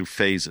 it'll go through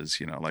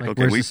phases, like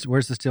okay,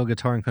 where's the steel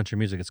guitar in country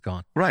music? It's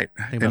gone. Right.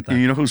 Think about that.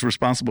 And you know who's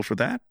responsible for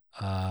that?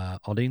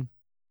 Aldine?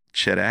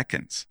 Chet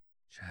Atkins.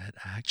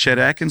 Chet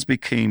Atkins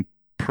became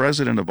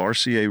president of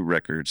RCA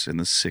Records in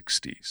the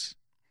 60s,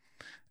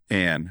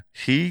 and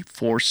he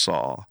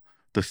foresaw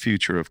the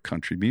future of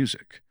country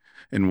music.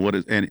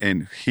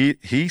 And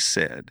he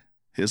said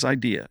his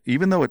idea,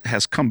 even though it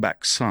has come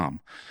back some,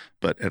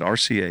 but at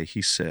RCA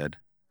he said,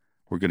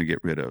 we're going to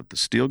get rid of the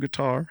steel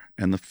guitar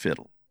and the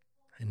fiddle.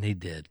 And he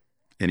did.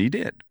 And he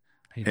did.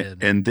 He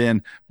did. And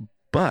then,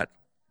 but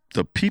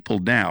the people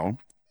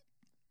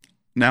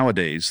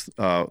nowadays,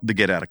 they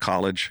get out of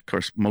college. Of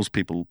course, most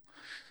people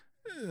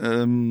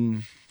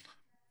in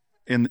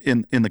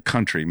the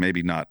country,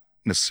 maybe not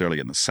necessarily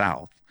in the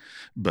South,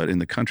 but in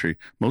the country,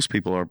 most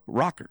people are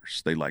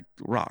rockers. They like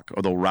rock,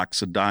 although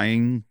rock's a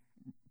dying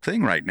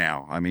thing right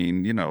now. I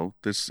mean,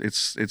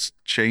 it's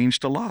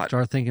changed a lot.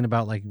 Start thinking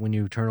about like when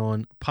you turn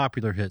on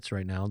popular hits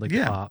right now, like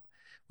pop.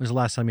 When's the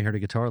last time you heard a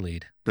guitar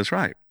lead? That's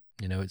right.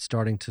 You're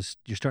starting to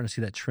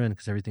see that trend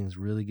because everything's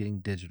really getting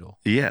digital.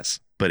 Yes,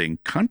 but in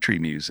country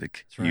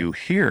music, right. You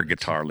hear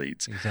guitar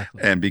leads.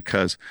 Exactly. And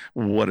because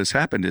what has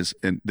happened is,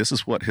 and this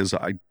is what his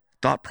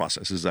thought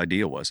process, his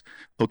idea was,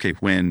 okay,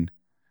 when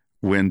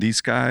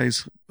these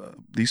guys,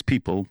 these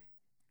people,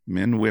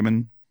 men,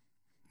 women,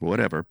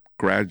 whatever,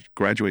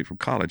 graduate from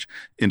college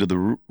into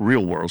the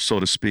real world, so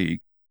to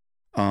speak,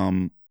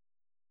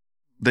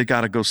 they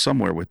got to go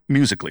somewhere with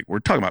musically. We're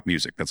talking about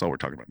music. That's all we're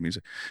talking about,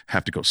 music.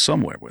 Have to go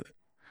somewhere with it.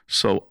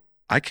 So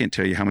I can't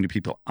tell you how many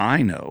people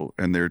I know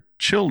and their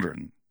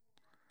children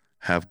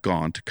have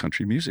gone to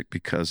country music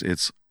because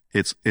it's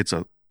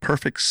a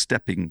perfect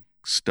stepping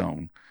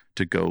stone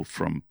to go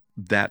from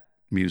that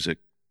music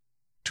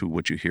to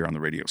what you hear on the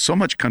radio. So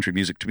much country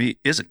music to me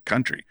isn't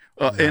country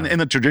in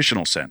the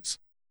traditional sense.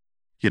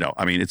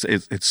 I mean,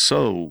 it's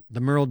so. The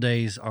Merle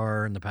days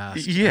are in the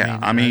past. Yeah,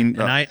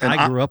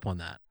 I grew up on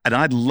that, and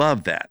I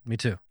love that. Me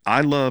too. I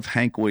love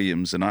Hank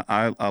Williams, and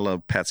I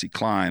love Patsy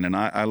Cline, and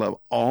I love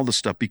all the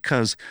stuff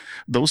because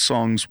those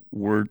songs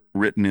were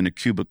written in a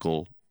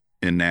cubicle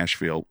in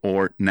Nashville,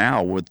 or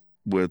now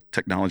with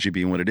technology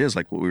being what it is,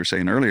 like what we were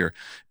saying earlier,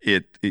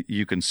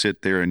 you can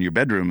sit there in your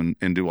bedroom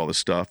and do all this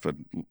stuff,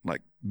 and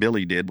like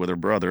Billy did with her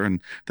brother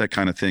and that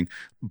kind of thing.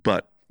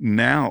 But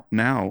now.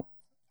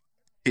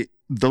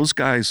 Those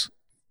guys,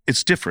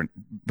 it's different,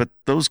 but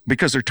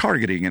because they're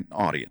targeting an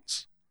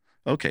audience.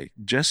 Okay,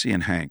 Jesse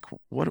and Hank,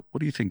 what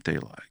do you think they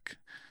like?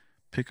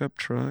 Pickup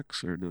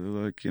trucks, or do they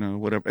like,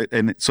 whatever?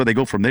 And so they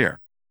go from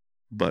there.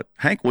 But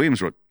Hank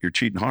Williams wrote "Your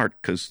Cheating Heart"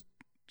 because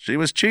she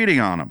was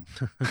cheating on him.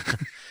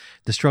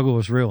 The struggle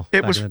was real.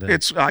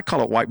 I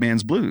call it white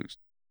man's blues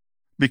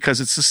because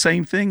it's the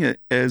same thing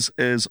as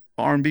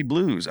R&B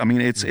blues. I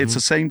mean, it's the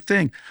same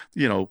thing.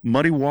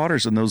 Muddy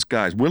Waters and those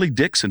guys, Willie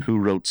Dixon, who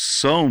wrote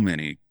so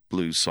many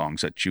blues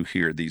songs that you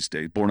hear these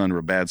days, Born Under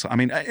a Bad Song. I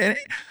mean,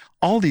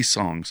 all these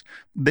songs,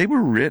 they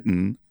were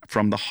written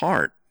from the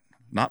heart,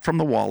 not from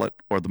the wallet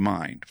or the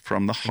mind,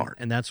 from the heart.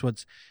 And that's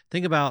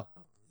think about,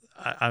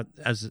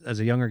 as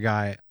a younger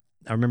guy,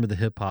 I remember the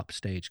hip hop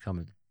stage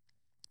coming.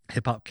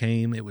 Hip hop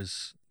came, it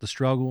was the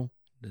struggle,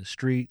 the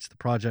streets, the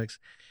projects.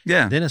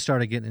 Yeah. Then it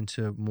started getting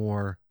into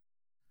more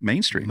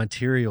mainstream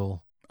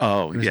material.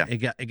 Oh, yeah.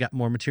 It got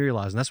more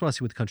materialized. And that's what I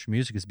see with country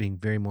music is being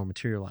very more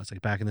materialized.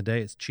 Like back in the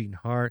day, it's Cheating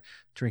Heart,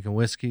 drinking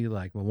whiskey,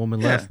 like My Woman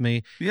Left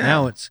Me. Yeah.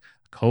 Now it's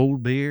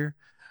cold beer,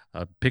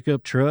 a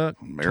pickup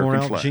truck, American torn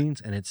out flag. jeans,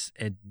 and that's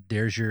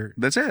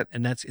it.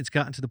 And it's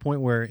gotten to the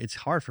point where it's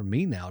hard for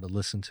me now to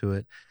listen to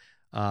it.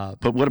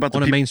 But what about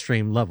on a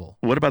mainstream level?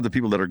 What about the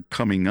people that are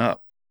coming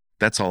up?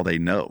 That's all they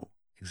know.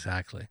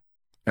 Exactly.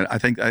 And I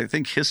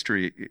think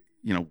history,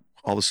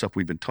 all the stuff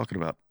we've been talking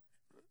about,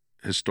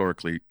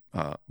 historically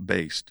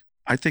based.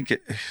 I think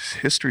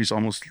history is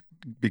almost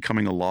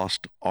becoming a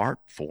lost art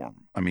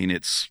form. I mean,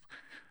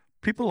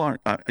 people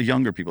aren't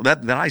younger people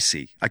that I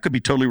see. I could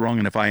be totally wrong,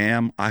 and if I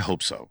am, I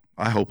hope so.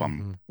 I hope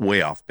I'm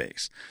way off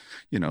base,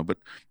 But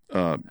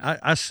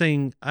I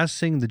sing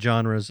the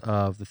genres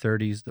of the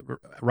 30s.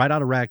 Right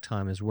Out of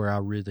Ragtime is where I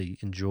really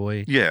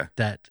enjoy. Yeah.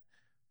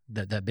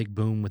 That big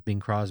boom with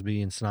Bing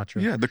Crosby and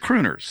Sinatra. Yeah, the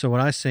crooners. So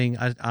when I sing,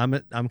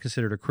 I'm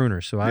considered a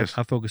crooner. So I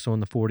focus on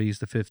the 40s,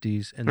 the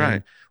 50s, and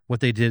then what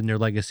they did in their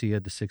legacy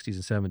of the 60s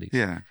and 70s.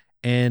 Yeah.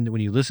 And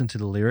when you listen to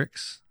the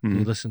lyrics, when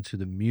you listen to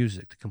the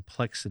music, the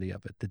complexity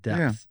of it, the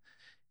depth,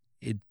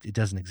 it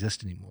doesn't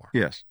exist anymore.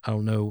 Yes. I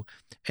don't know.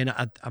 And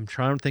I'm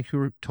trying to think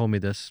who told me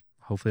this.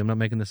 Hopefully I'm not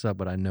making this up,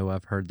 but I know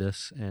I've heard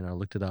this and I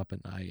looked it up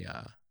and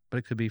but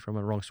it could be from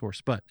a wrong source,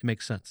 but it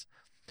makes sense.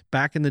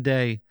 Back in the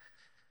day,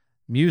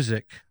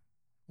 music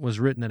was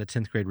written at a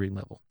 10th grade reading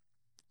level.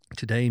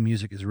 Today,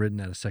 music is written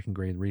at a 2nd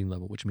grade reading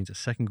level, which means a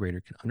 2nd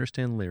grader can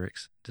understand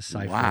lyrics,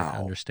 decipher it, and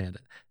understand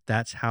it.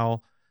 That's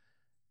how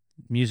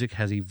music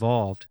has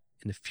evolved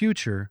in the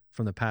future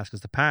from the past.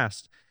 Because the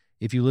past,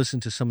 if you listen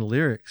to some of the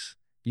lyrics,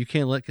 you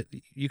can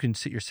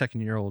sit your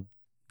 2nd-year-old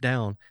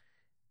down,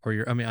 or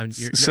your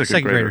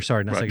second grader.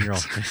 Sorry, not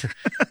 2nd-year-old.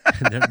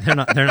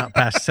 they're not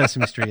past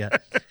Sesame Street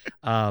yet.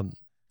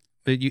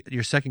 But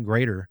your 2nd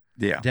grader,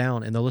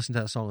 down, and they'll listen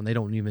to that song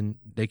and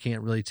they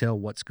can't really tell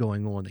what's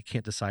going on. They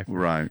can't decipher.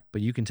 Right. It.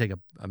 But you can take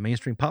a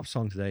mainstream pop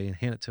song today and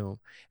hand it to them,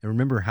 and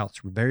remember how it's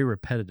very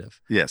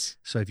repetitive. Yes.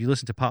 So if you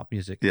listen to pop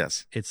music,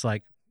 yes, it's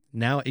like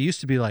now it used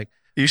to be like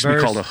it used to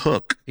be called a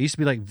hook. It used to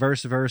be like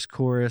verse,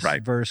 chorus,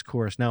 right. verse,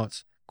 chorus. Now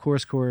it's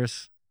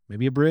chorus,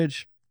 maybe a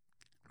bridge,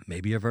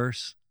 maybe a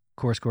verse,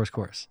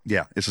 chorus.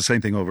 Yeah, it's the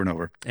same thing over and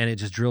over. And it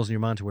just drills in your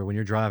mind to where when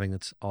you're driving,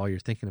 that's all you're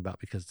thinking about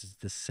because it's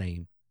the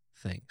same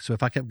thing. So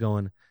if I kept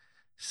going,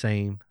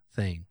 same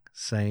thing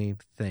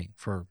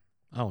for,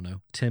 I don't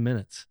know, 10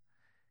 minutes,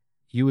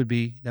 that would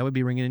be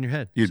ringing in your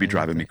head. You'd be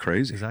driving me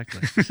crazy.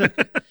 Exactly.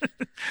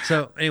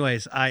 So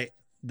anyways, I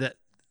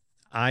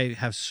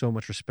have so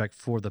much respect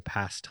for the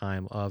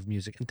pastime of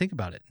music. And think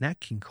about it.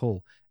 Nat King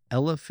Cole,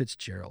 Ella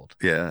Fitzgerald,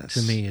 yes,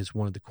 to me is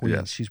one of the queens.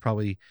 Yes. She's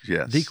probably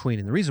yes. the queen.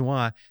 And the reason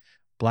why,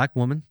 black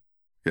woman,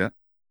 yeah,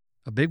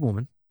 a big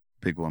woman,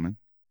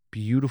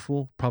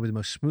 beautiful, probably the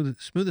most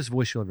smoothest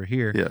voice you'll ever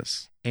hear.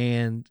 Yes.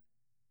 And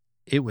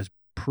it was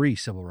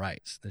pre-civil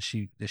rights that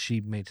she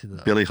made to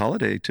the Billie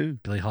Holiday too.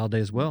 Billie Holiday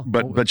as well.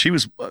 But she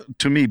was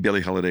to me,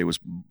 Billie Holiday was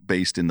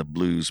based in the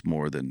blues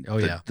more than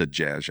the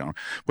jazz genre.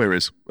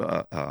 Whereas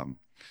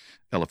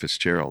Ella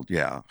Fitzgerald,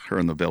 her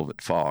and the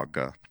Velvet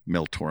Fog,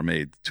 Mel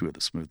Torme, two of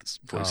the smoothest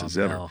voices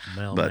ever.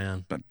 Mel, but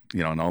man. But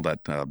and all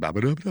that kind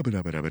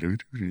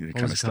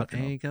of stuff.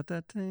 Ain't got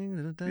that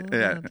thing.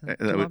 Yeah.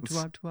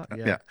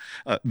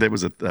 There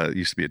was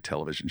used to be a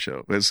television show.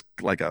 It was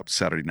like a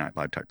Saturday Night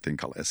Live type thing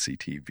called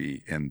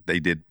SCTV, and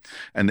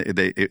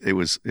it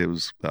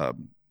was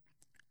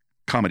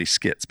comedy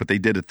skits, but they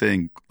did a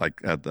thing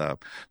like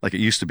it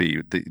used to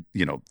be.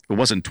 It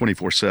wasn't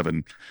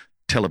 24/7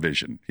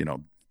 television.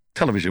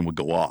 Television would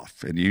go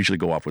off, and usually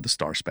go off with a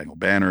Star Spangled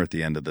Banner at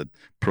the end of the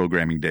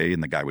programming day,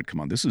 and the guy would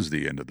come on. This is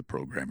the end of the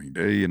programming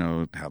day,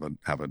 have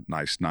a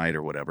nice night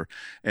or whatever,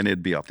 and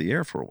it'd be off the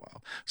air for a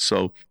while.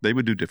 So they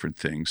would do different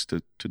things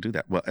to do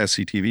that. Well,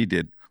 SCTV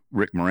did.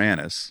 Rick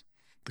Moranis,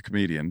 the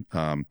comedian,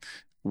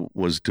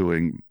 was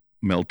doing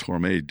Mel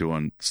Torme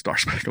doing Star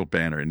Spangled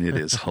Banner, and it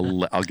is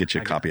I'll get you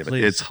a copy of it.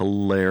 It's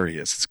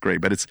hilarious. It's great,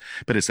 but it's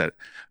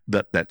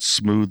that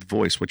smooth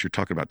voice. What you're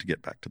talking about, to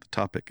get back to the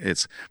topic,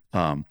 it's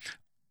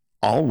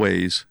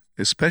always,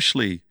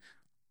 especially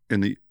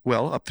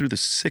up through the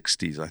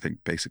 60s, I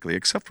think, basically,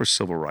 except for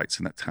civil rights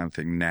and that kind of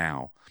thing.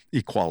 Now,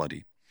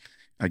 equality,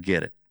 I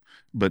get it.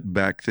 But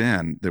back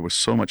then, there was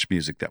so much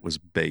music that was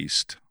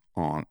based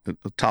on,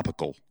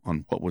 topical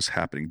on what was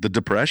happening. The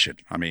Depression.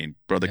 I mean,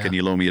 Brother, Can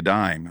You Loan Me a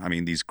Dime? I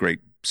mean, these great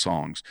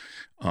songs.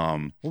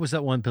 What was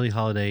that one Billie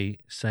Holiday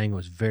sang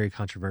was very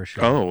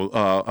controversial?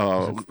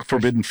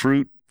 Forbidden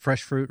Fruit.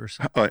 Fresh fruit or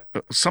something?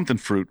 Something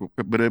fruit,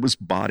 but it was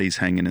bodies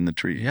hanging in the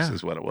trees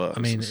is what it was.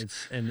 I mean,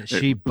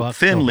 she bucked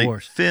the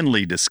horse.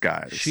 Thinly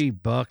disguised. She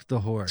bucked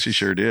the horse. She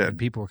sure did. And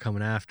people were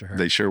coming after her.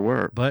 They sure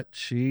were. But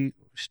she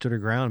stood her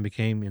ground and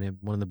became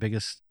one of the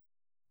biggest,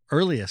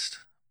 earliest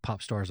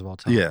pop stars of all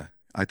time. Yeah,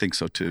 I think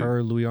so too.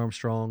 Her, Louis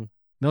Armstrong.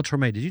 Mel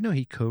Torme, did you know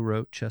he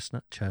co-wrote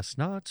Chestnuts?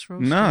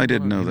 No, I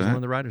didn't know that. He was one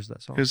of the writers of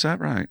that song. Is that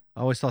right? I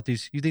always thought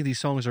you think these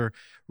songs are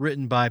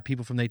written by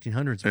people from the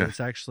 1800s, but it's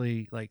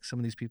actually like some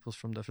of these people's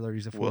from the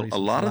 30s and 40s. Well, a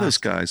lot of those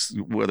guys,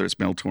 whether it's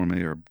Mel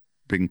Torme or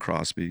Bing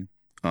Crosby,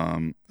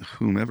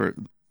 whomever,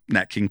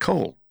 Nat King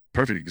Cole,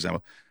 perfect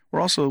example, were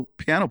also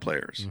piano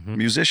players,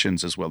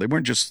 musicians as well. They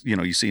weren't just,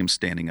 you see them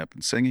standing up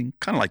and singing,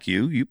 kind of like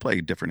you. You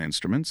play different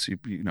instruments,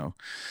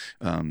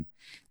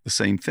 the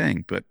same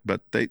thing, but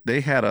they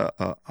had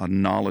a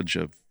knowledge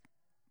of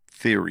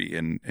theory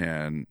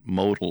and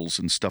modals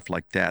and stuff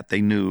like that.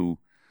 They knew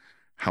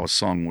how a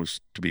song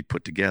was to be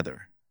put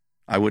together.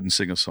 I wouldn't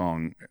sing a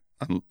song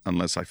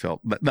unless I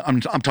felt. I'm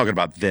talking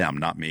about them,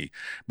 not me.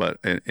 But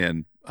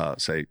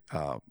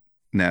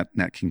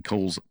Nat King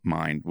Cole's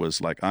mind was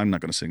like, I'm not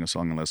going to sing a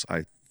song unless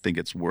I think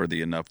it's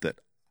worthy enough that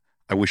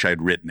I wish I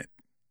had written it.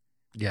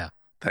 Yeah,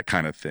 that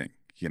kind of thing.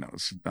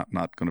 It's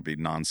not going to be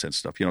nonsense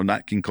stuff.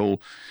 Nat King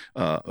Cole,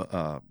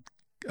 Bobby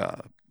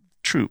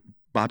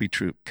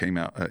Troop came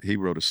out. He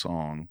wrote a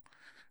song,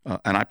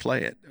 and I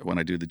play it when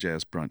I do the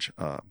jazz brunch.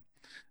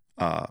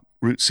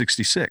 Route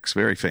 66,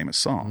 very famous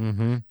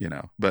song.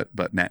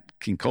 But Nat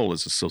King Cole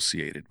is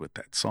associated with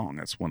that song.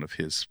 That's one of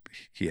his.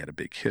 He had a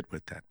big hit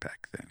with that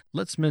back then.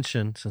 Let's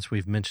mention, since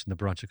we've mentioned the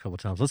brunch a couple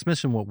of times, let's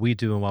mention what we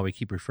do and why we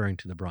keep referring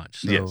to the brunch.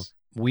 So, yes.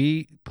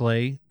 We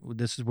play.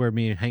 This is where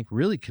me and Hank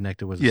really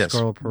connected. Was the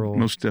Scarlet Pearl,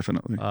 most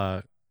definitely,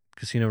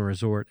 Casino and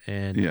Resort,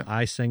 and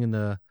I sang in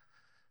the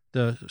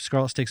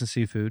Scarlet Steaks and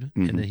Seafood,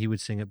 and then he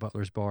would sing at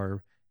Butler's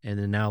Bar, and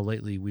then now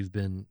lately he's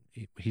been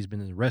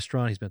in the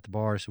restaurant, he's been at the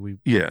bar, so we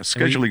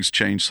scheduling's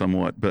changed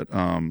somewhat,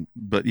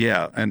 but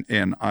yeah,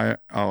 and I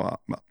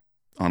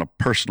on a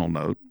personal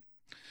note,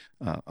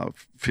 I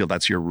feel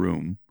that's your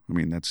room. I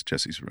mean, that's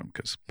Jesse's room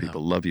because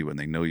people love you and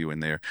they know you in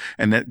there.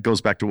 And that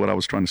goes back to what I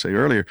was trying to say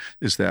earlier,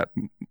 is that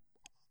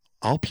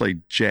I'll play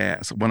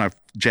jazz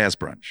jazz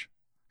brunch.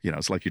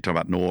 It's like you're talking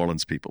about New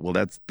Orleans people. Well,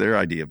 that's their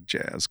idea of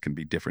jazz can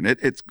be different.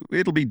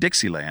 It'll be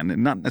Dixieland,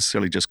 and not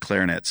necessarily just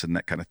clarinets and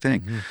that kind of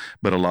thing,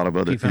 but a lot of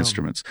other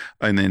instruments.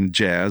 And then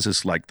jazz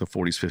is like the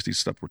 40s, 50s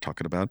stuff we're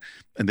talking about.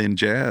 And then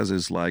jazz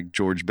is like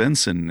George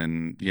Benson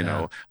and you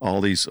know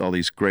all these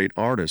great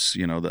artists.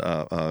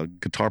 The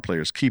guitar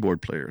players,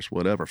 keyboard players,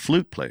 whatever,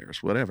 flute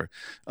players, whatever.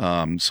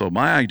 So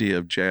my idea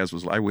of jazz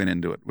was I went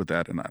into it with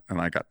that, and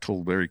I got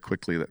told very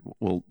quickly that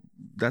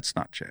that's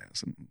not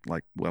jazz. And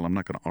I'm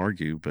not going to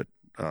argue, but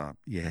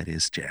yeah, it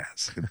is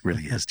jazz. It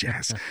really is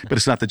jazz, but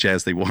it's not the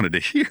jazz they wanted to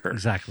hear.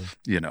 Exactly.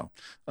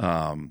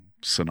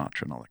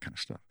 Sinatra and all that kind of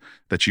stuff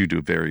that you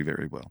do very,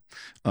 very well.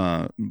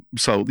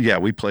 So yeah,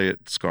 we play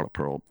at Scarlet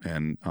Pearl,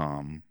 and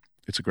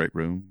it's a great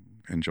room.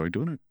 Enjoy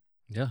doing it.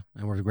 Yeah,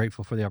 and we're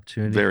grateful for the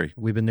opportunity. Very.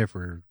 We've been there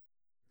for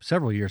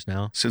several years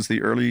now. Since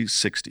the early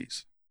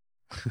 60s.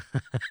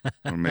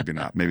 Or maybe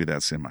not. Maybe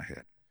that's in my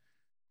head.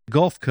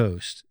 Gulf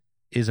Coast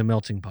is a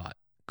melting pot,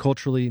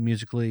 culturally,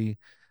 musically.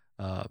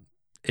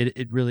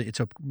 It's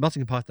a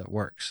melting pot that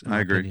works, in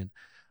my opinion.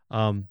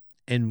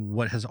 And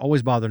what has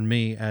always bothered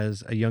me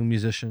as a young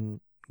musician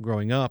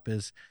growing up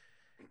is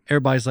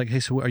everybody's like, hey,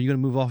 so are you going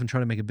to move off and try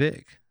to make it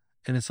big?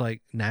 And it's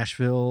like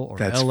Nashville or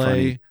That's LA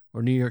funny.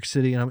 or New York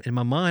City. And in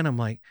my mind, I'm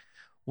like,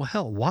 well,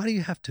 hell, why do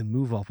you have to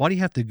move off? Why do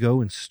you have to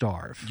go and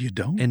starve? You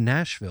don't? In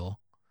Nashville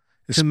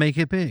to make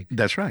it big.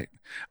 That's right.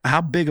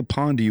 How big a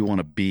pond do you want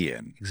to be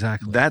in?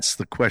 Exactly. That's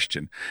the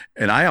question.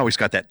 And I always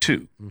got that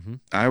too. Mm-hmm.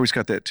 I always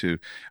got that too.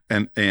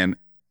 And I'm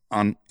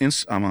on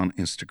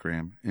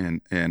Instagram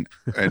and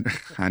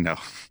I know,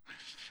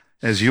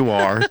 as you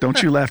are.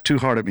 Don't you laugh too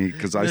hard at me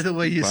because I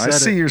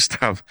see your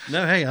stuff.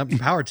 No, hey, I'm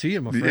power to you,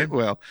 my friend. Yeah,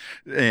 well,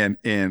 and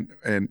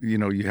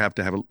you have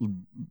to have a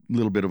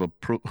little bit of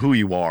who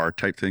you are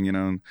type thing,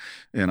 and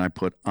I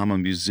put I'm a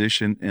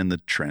musician in the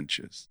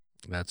trenches.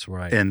 That's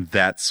right. And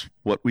that's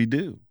what we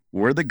do.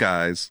 We're the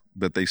guys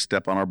that they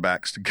step on our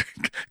backs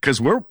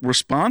because we're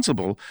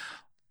responsible.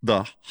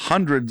 The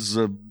hundreds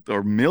of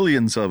or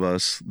millions of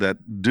us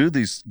that do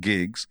these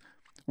gigs,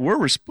 we're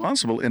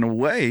responsible in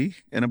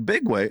a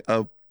big way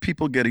of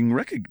people getting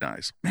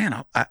recognized.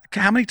 Man,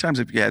 how many times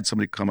have you had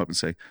somebody come up and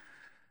say,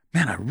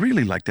 man, I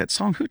really like that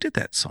song. Who did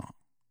that song?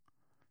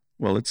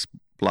 Well, it's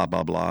blah,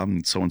 blah, blah,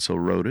 and so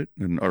wrote it,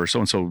 or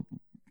so-and-so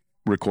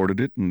recorded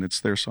it, and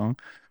it's their song.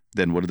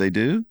 Then what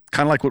do?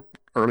 Kind of like what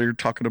earlier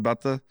talking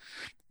about the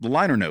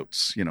liner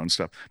notes, and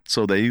stuff.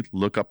 So they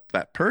look up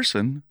that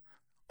person.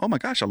 Oh my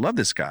gosh, I love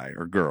this guy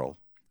or girl.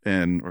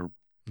 Or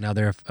now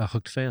they're a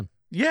hooked fan.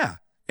 Yeah.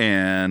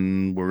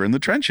 And we're in the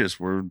trenches.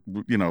 We're,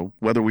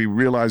 whether we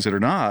realize it or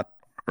not,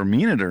 or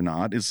mean it or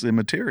not, is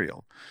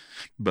immaterial.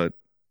 But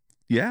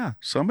yeah,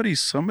 somebody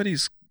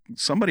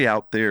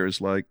out there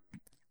is like,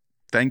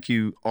 thank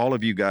you, all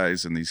of you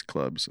guys in these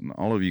clubs and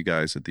all of you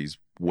guys at these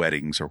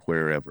weddings or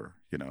wherever.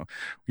 You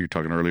were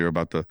talking earlier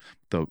about the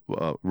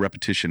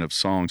repetition of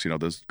songs.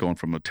 Those going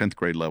from a 10th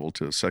grade level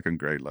to a 2nd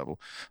grade level.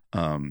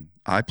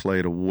 I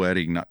played a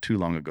wedding not too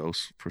long ago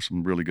for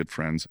some really good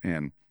friends,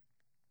 and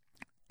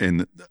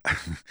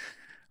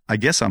I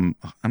guess I'm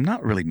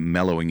not really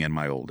mellowing in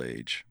my old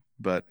age,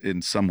 but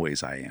in some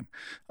ways I am.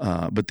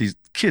 But these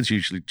kids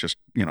usually just,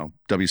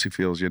 W.C.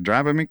 Fields, you're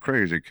driving me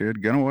crazy,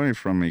 kid. Get away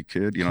from me,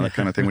 kid. That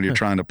kind of thing when you're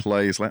trying to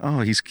play. It's like,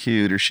 oh, he's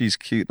cute or she's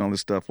cute and all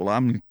this stuff. Well,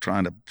 I'm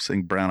trying to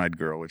sing Brown Eyed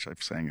Girl, which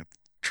I've sang a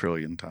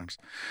trillion times.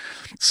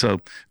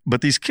 So,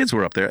 but these kids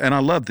were up there, and I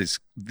love these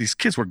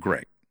kids were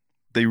great.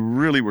 They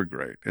really were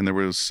great. And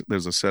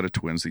there's a set of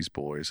twins, these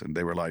boys, and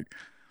they were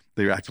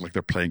acting like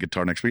they're playing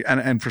guitar next week.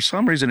 And for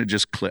some reason it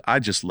just clicked. I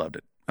just loved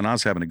it. And I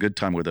was having a good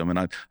time with them.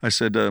 And I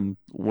said,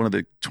 one of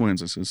the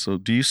twins, I said, so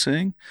do you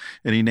sing?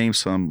 And he named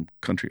some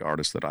country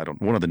artist that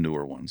one of the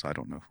newer ones. I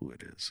don't know who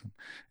it is.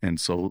 And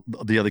so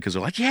the other kids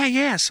are like,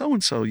 yeah,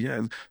 so-and-so,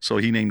 yeah. So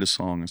he named a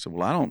song. I said,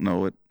 well, I don't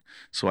know it.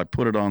 So I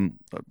put it on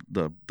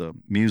the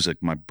music,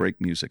 my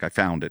break music. I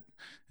found it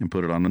and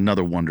put it on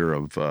another wonder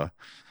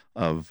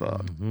of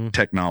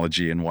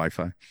technology and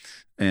Wi-Fi.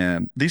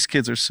 And these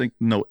kids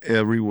know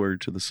every word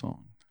to the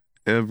song,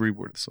 every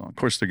word of the song. Of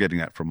course, they're getting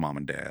that from mom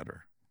and dad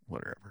or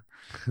whatever.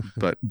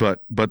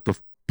 but the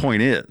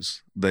point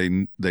is, they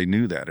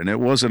knew that, and it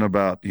wasn't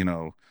about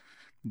the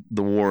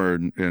war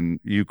in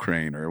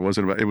Ukraine, or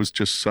it was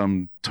just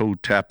some toe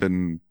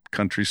tapping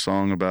country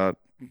song about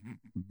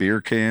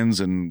beer cans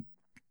and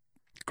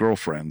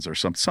girlfriends or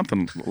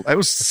something. It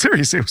was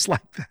serious. It was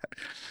like that.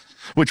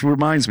 Which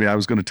reminds me, I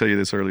was going to tell you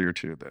this earlier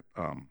too, that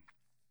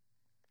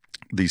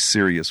these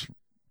serious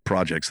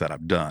projects that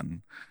I've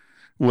done.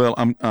 Well,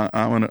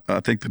 I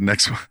think the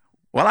next one.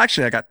 Well,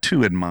 actually, I got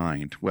two in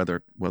mind.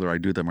 Whether I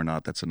do them or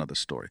not, that's another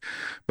story.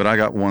 But I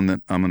got one that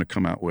I'm going to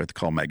come out with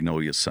called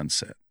Magnolia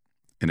Sunset,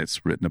 and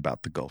it's written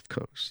about the Gulf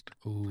Coast.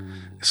 Ooh.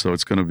 So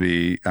it's going to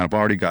be. I've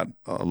already got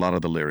a lot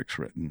of the lyrics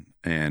written,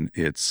 and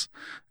it's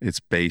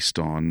based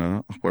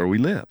on where we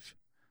live.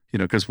 You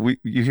know, because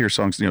you hear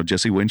songs. You know,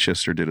 Jesse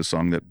Winchester did a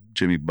song that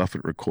Jimmy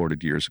Buffett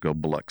recorded years ago,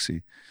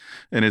 Biloxi,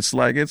 and it's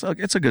like it's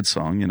a good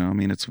song. You know, I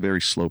mean, it's a very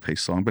slow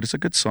paced song, but it's a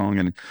good song,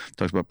 and it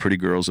talks about pretty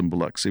girls in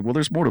Biloxi. Well,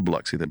 there's more to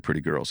Biloxi than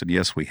pretty girls, and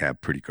yes, we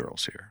have pretty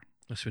girls here.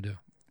 Yes, we do.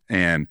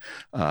 And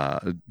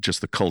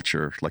just the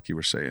culture, like you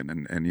were saying,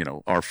 and you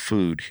know, our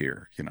food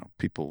here. You know,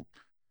 people.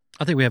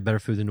 I think we have better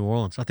food than New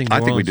Orleans. I think New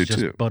we Orleans do just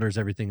too. butters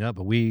everything up.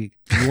 But you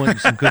want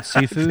some good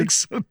seafood? I think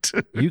so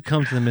too. You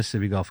come to the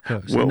Mississippi Gulf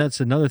Coast, Well, and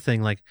that's another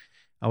thing. Like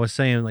I was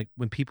saying, like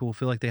when people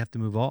feel like they have to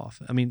move off.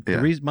 I mean, the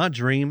reason my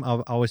dream, I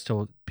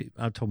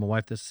told my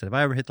wife this. I said, if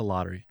I ever hit the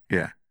lottery,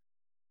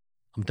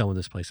 I'm done with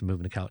this place. I'm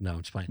moving to Cal. No,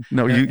 I'm just playing.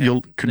 No,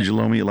 could you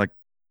loan me like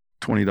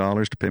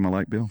 $20 to pay my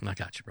light bill? I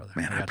got you, brother.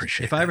 Man, I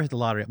appreciate it. If I ever hit the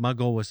lottery, my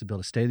goal was to build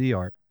a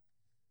state-of-the-art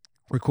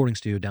recording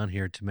studio down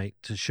here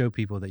to show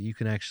people that you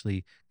can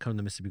actually come to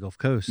the Mississippi Gulf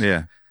Coast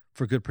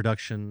for good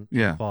production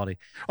quality.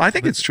 Well, I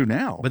think it's true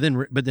now. But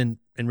then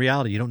in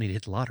reality, you don't need to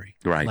hit the lottery.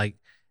 Right. Like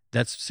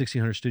that's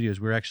 1,600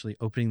 studios. We're actually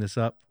opening this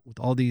up with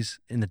all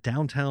these in the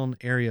downtown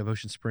area of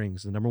Ocean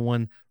Springs, the number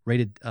one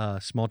rated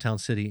small town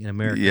city in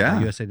America, by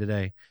USA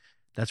Today.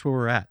 That's where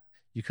we're at.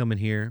 You come in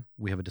here,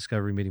 we have a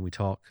discovery meeting, we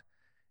talk,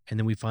 and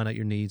then we find out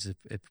your needs,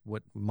 if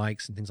what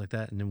mics and things like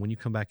that. And then when you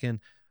come back in,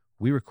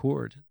 we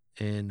record,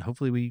 and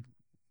hopefully we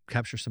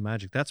capture some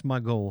magic. That's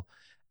my goal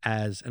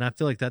and I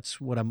feel like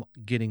that's what I'm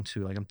getting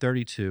to. Like I'm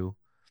 32.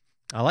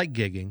 I like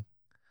gigging,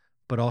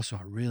 but also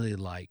I really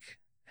like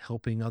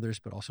helping others,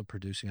 but also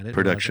producing. I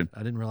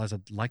didn't realize I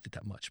liked it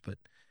that much, but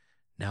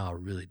now I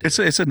really do.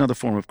 It's another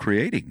form of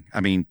creating.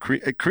 I mean,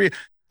 create.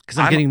 Because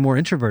I'm getting more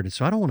introverted,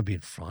 so I don't want to be in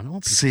front. I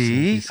want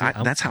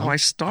that's how I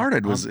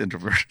started. Was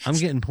introverted. I'm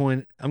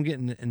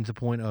getting into the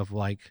point of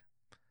like,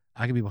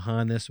 I can be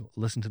behind this,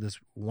 listen to this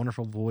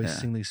wonderful voice,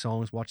 sing these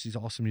songs, watch these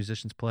awesome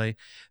musicians play,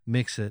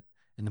 mix it,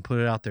 and then put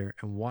it out there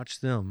and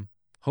watch them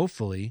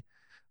hopefully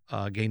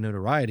gain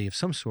notoriety of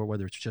some sort,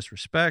 whether it's just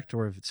respect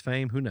or if it's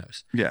fame, who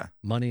knows? Yeah.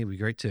 Money would be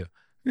great too.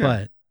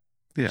 Yeah.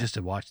 But just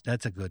to watch,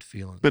 that's a good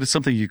feeling. But it's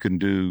something you can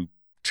do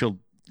till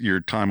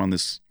your time on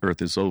this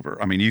earth is over.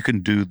 I mean, you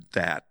can do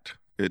that.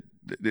 It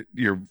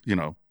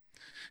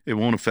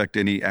won't affect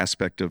any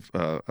aspect of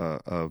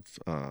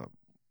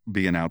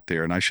being out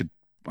there. And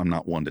I'm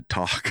not one to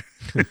talk,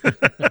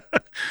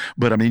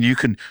 but I mean, you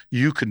can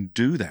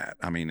do that.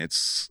 I mean,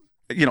 it's,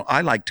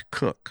 I like to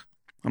cook.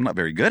 I'm not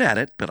very good at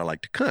it, but I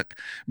like to cook.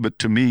 But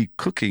to me,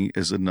 cooking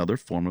is another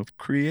form of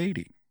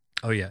creating.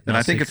 Oh yeah, and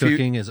I think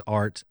cooking is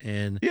art,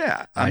 and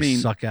I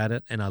suck at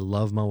it, and I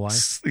love my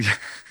wife,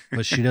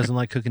 but she doesn't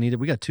like cooking either.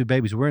 We got two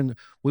babies. We're in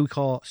what we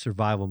call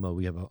survival mode.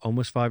 We have an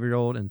almost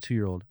 5-year-old and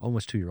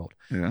almost 2-year-old.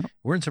 Yeah,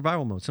 we're in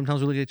survival mode.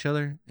 Sometimes we look at each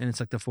other, and it's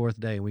like the 4th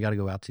day, and we got to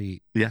go out to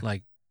eat. Yeah,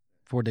 like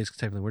 4 days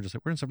consecutively. We're just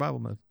like, we're in survival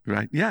mode.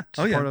 Right. Yeah. It's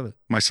part of it.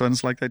 My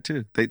son's like that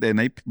too.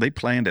 They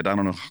planned it. I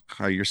don't know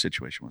how your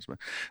situation was, but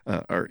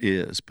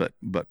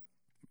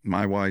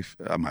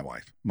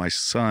my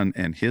son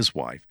and his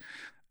wife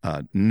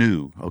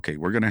knew, okay,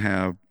 we're going to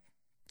have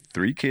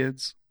 3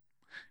 kids,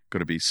 going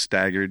to be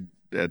staggered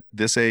at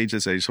this age.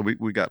 So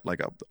we got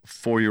like a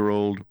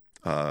 4-year-old,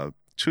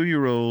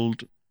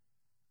 2-year-old,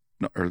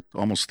 or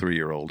almost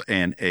 3-year-old,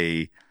 and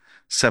a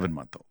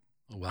 7-month-old.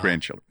 Wow.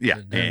 Grandchildren. Yeah.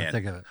 Didn't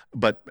think of it.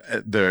 But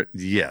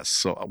yes.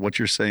 So what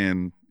you're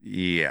saying,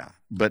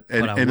 but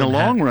in the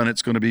long run,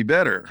 it's going to be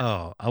better.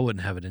 Oh, I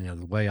wouldn't have it any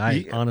other way.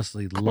 I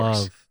honestly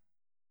love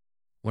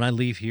when I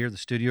leave here, the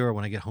studio, or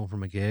when I get home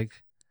from a gig,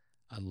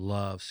 I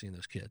love seeing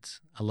those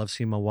kids. I love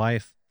seeing my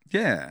wife.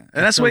 Yeah.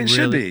 And that's the way it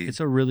should be. It's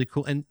a really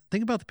cool, and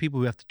think about the people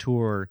who have to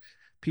tour,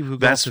 people who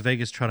go out to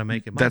Vegas try to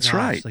make it. That's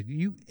right. Like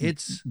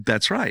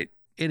that's right.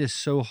 It is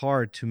so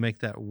hard to make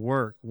that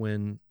work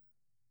when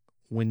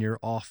you're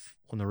off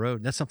on the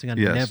road. That's something I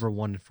never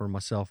wanted for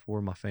myself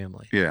or my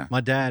family. Yeah. My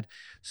dad,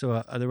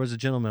 so there was a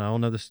gentleman, I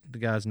don't know the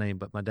guy's name,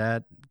 but my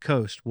dad,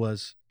 Coast,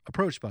 was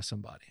approached by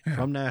somebody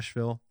from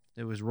Nashville.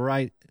 It was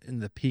right in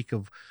the peak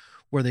of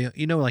where they,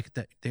 like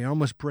that, they're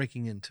almost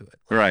breaking into it.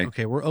 Like, right.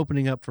 Okay, we're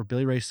opening up for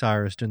Billy Ray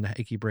Cyrus during the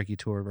Achy Breaky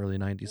tour of early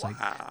 90s. Wow.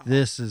 Like,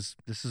 this is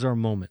our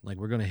moment. Like,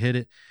 we're going to hit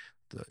it.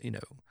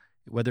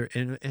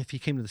 And if he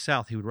came to the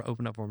South, he would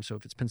open up for him. So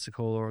if it's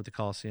Pensacola or the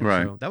Coliseum,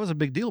 right. So that was a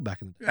big deal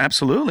back in the day.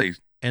 Absolutely.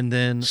 And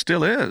then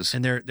still is.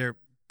 And they're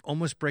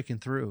almost breaking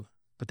through,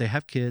 but they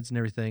have kids and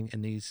everything.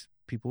 And these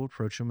people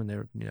approach them and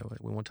they're,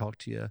 we want to talk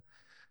to you,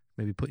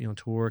 maybe put you on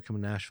tour, come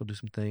to Nashville, do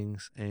some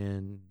things.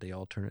 And they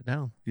all turn it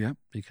down. Yeah.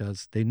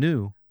 Because they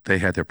knew they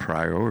had their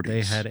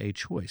priorities. They had a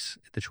choice.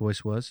 The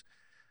choice was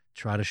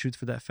try to shoot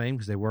for that fame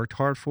because they worked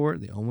hard for it.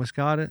 They almost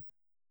got it.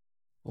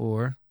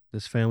 Or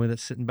this family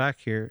that's sitting back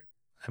here,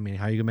 I mean,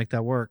 how are you going to make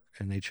that work?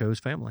 And they chose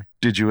family.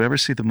 Did you ever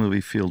see the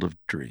movie Field of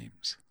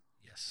Dreams?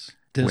 Yes.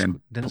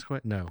 Dennis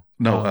Quaid? No.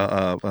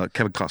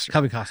 Kevin Costner.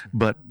 Kevin Costner.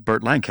 But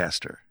Burt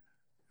Lancaster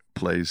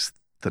plays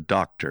the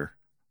doctor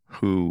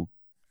who,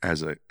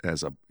 as a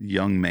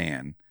young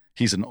man,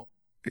 he's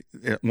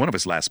one of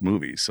his last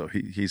movies, so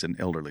he's an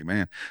elderly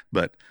man.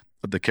 But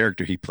the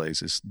character he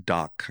plays is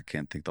Doc. I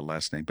can't think the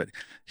last name, but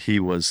he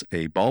was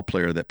a ball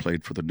player that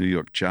played for the New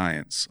York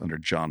Giants under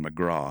John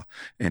McGraw,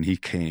 and he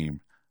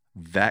came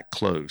that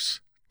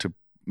close to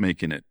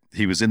making it.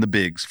 He was in the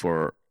bigs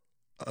for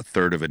a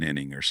third of an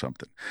inning or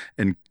something.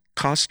 And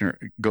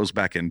Costner goes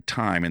back in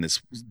time in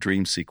this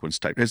dream sequence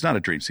type. It's not a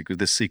dream sequence,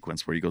 this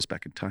sequence where he goes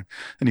back in time.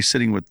 And he's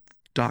sitting with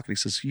Doc and he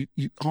says,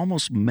 you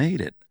almost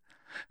made it.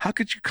 How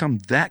could you come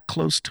that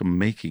close to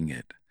making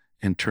it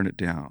and turn it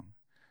down?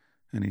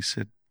 And he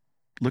said,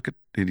 look at,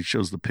 and he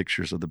shows the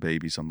pictures of the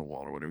babies on the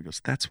wall or whatever. He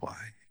goes, that's why.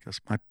 He goes,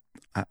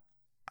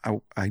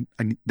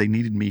 they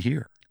needed me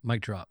here.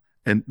 Mic drop.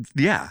 And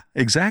yeah,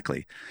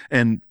 exactly.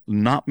 And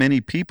not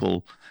many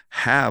people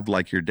have,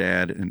 like your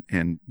dad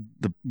and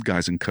the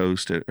guys in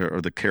Coast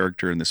or the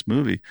character in this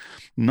movie,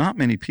 not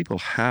many people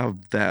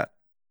have that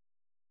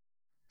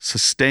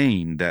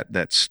sustain,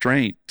 that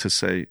strength to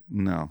say,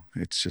 no,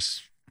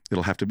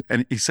 it'll have to be,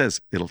 and he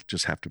says, it'll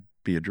just have to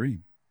be a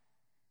dream.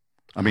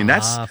 I mean,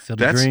 that's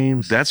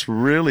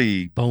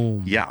really,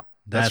 boom. Yeah.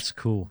 That's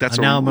cool.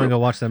 Now I'm going to go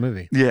watch that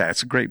movie. Yeah,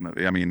 it's a great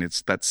movie. I mean,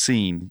 it's that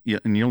scene,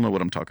 and you'll know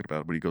what I'm talking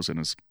about when he goes in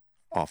his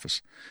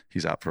office.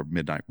 He's out for a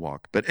midnight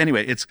walk. But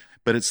anyway, it's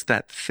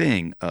that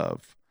thing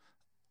of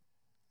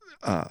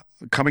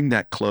coming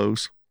that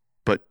close,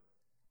 but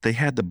they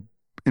had the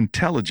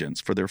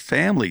intelligence for their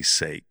family's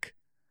sake,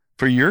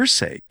 for your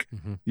sake,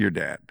 your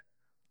dad.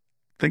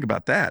 Think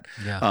about that.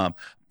 Yeah.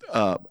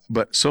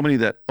 But so many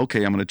that,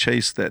 okay, I'm going to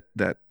chase that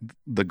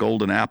the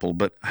golden apple,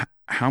 but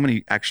how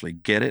many actually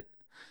get it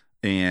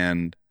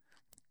and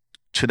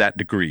to that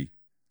degree?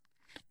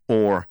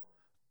 Or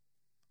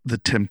the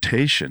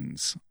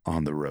temptations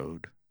on the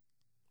road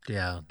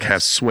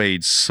have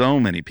swayed so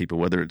many people,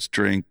 whether it's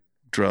drink,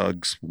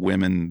 drugs,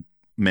 women,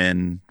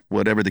 men,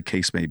 whatever the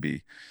case may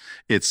be.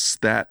 It's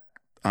that,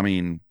 I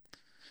mean,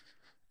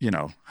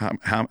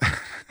 how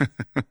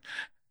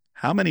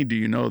how many do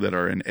you know that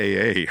are in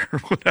AA or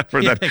whatever?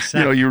 Yeah, that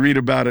exactly. you read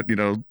about it,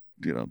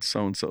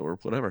 so and so or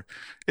whatever.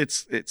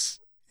 It's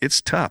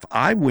tough.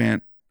 I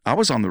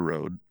was on the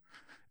road,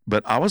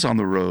 but I was on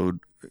the road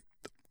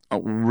a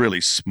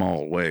really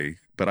small way.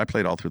 But I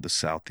played all through the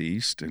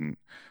Southeast and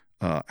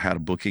had a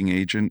booking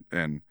agent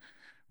and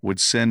would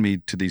send me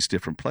to these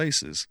different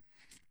places.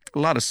 A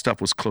lot of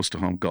stuff was close to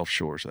home, Gulf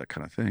Shores, that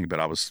kind of thing. But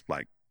I was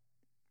like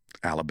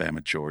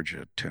Alabama,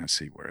 Georgia,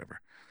 Tennessee,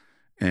 wherever.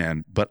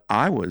 But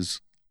I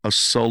was a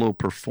solo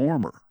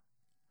performer.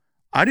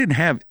 I didn't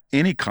have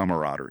any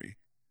camaraderie.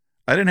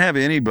 I didn't have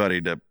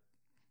anybody to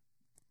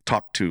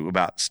talk to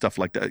about stuff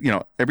like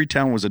that. Every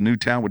town was a new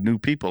town with new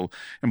people.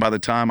 And by the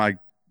time I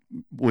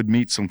would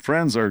meet some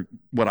friends or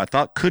what I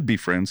thought could be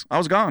friends, I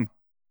was gone.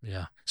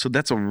 Yeah. So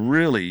that's a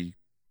really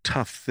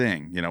tough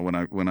thing.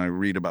 When I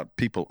read about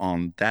people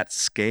on that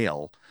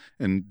scale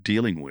and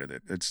dealing with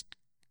it, it's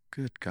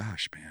good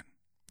gosh, man.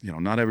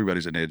 Not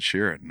everybody's an Ed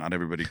Sheeran. Not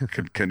everybody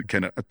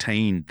can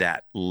attain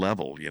that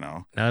level,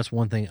 Now, that's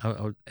one thing.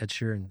 Ed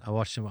Sheeran, I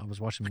was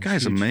watching him. The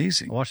guy's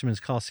amazing. I watched him in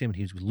his Coliseum and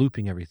he was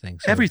looping everything.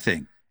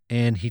 Everything.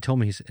 And he told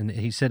me,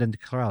 he said in the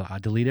crowd, I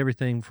delete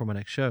everything for my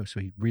next show.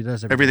 So he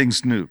redoes everything.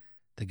 Everything's new.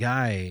 The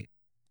guy,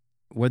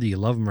 whether you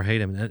love him or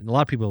hate him, and a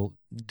lot of people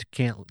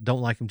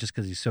don't like him just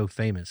because he's so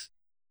famous.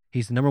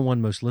 He's the number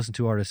one most listened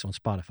to artist on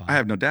Spotify. I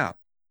have no doubt.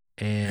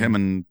 And him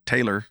and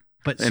Taylor.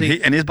 But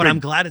and I'm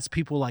glad it's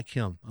people like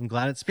him. I'm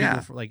glad it's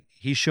people like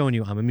he's showing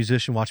you, I'm a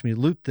musician, watch me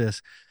loop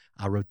this.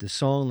 I wrote this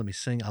song, let me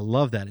sing. I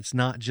love that. It's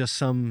not just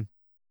some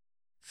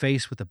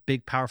face with a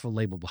big, powerful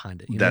label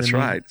behind it. You know That's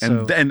what I mean?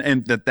 right.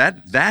 And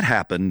that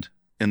happened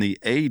in the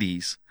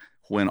 80s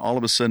when all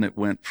of a sudden it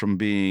went from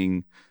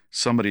being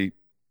somebody,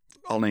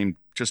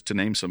 just to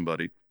name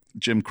somebody,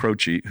 Jim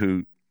Croce,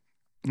 who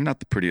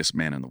not the prettiest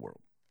man in the world,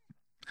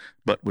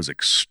 but was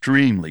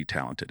extremely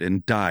talented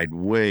and died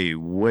way,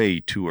 way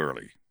too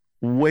early.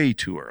 Way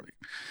too early.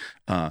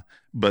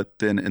 But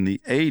then in the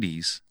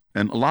 80s,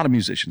 and a lot of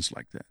musicians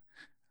like that,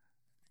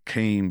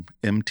 came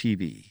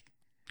MTV.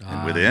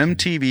 And with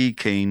MTV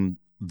came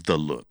The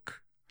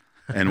Look.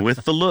 And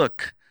with The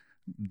Look,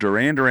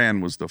 Duran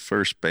Duran was the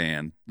first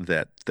band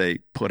that they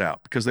put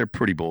out because they're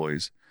pretty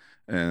boys.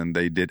 And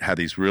they did have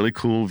these really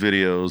cool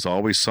videos,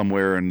 always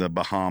somewhere in the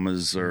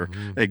Bahamas or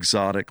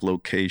exotic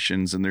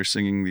locations. And they're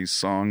singing these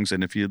songs.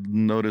 And if you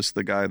notice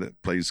the guy that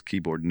plays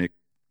keyboard, Nick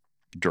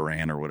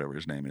Duran or whatever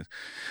his name is,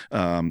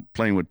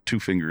 playing with two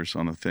fingers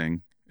on a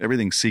thing,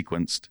 everything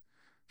sequenced.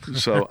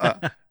 So,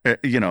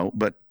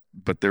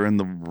 but they're in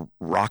the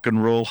Rock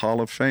and Roll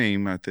Hall of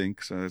Fame, I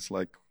think. So it's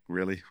like,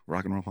 really,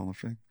 Rock and Roll Hall of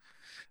Fame?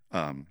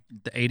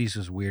 The 80s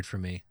was weird for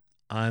me.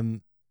 My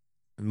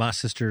older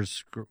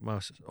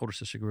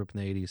sister grew up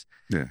in the 80s.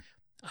 Yeah.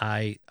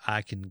 I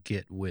can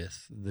get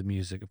with the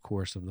music, of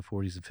course, of the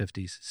 40s and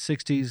 50s.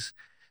 60s,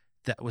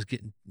 that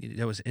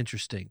was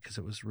interesting because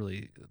it was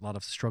really a lot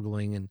of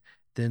struggling. And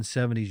then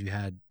 70s, you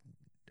had,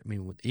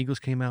 when the Eagles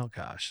came out,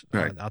 gosh,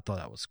 right. I thought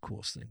that was the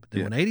coolest thing. But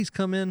then when 80s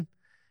come in,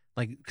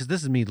 because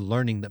this is me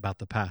learning about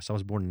the past. I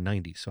was born in the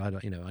 90s, so I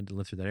didn't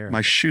live through that era.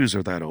 My shoes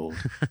are that old.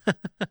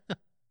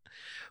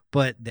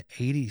 But the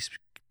 80s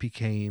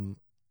became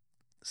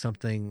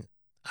something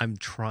I'm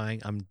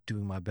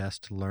doing my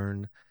best to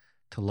learn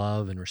to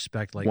love and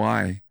respect. Like,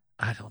 why?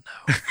 I don't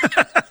know.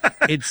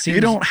 It seems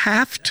you don't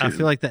have to. I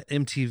feel like that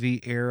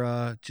MTV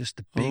era, just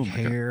the big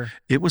hair. God.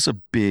 It was a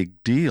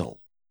big deal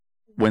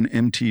when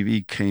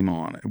MTV came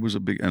on. It was a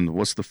big, and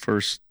what's the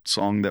first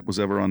song that was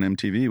ever on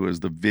MTV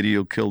was the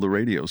video Kill the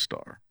Radio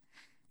Star.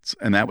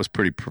 And that was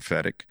pretty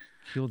prophetic.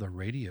 Kill the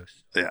radio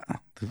star.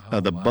 Yeah.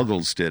 The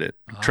Buggles did it.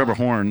 Trevor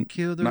Horn.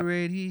 Kill the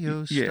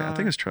radio star. Yeah, I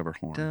think it's Trevor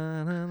Horn.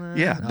 Da-na-na.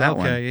 Yeah, that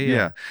one.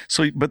 Yeah.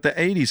 So, but the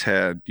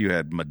 80s you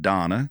had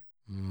Madonna.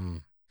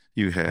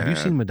 You had. Have you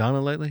seen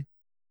Madonna lately?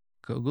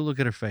 Go look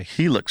at her face.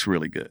 He looks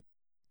really good.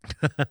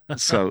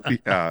 So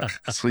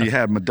you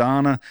had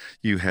Madonna.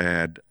 You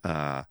had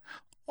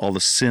all the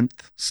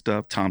synth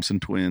stuff, Thompson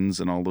Twins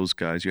and all those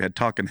guys. You had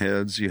Talking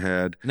Heads. You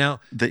had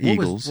the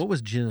Eagles. What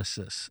was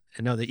Genesis?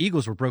 And no, the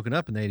Eagles were broken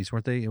up in the 80s,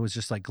 weren't they? It was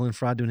just like Glenn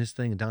Frey doing his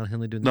thing and Don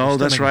Henley doing. No,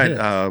 that's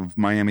right.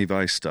 Miami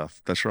Vice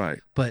stuff. That's right.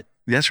 But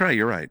that's right.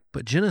 You're right.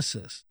 But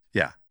Genesis.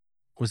 Yeah.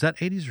 Was that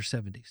 80s or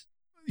 70s?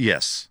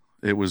 Yes.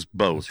 It was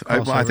both.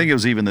 I think it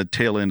was even the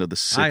tail end of the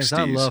 60s.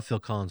 I love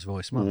Phil Collins'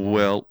 voice.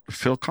 Well,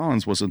 Phil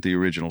Collins wasn't the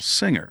original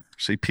singer.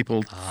 See,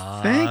 people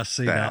think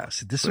that.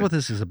 This is what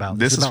this is about.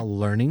 This is about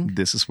learning.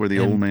 This is where the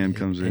old man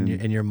comes in.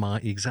 And your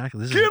mind.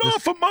 Exactly. Get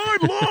off of my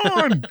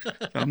lawn!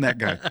 I'm that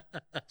guy.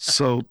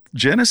 So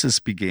Genesis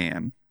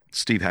began,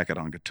 Steve Hackett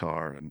on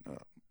guitar, and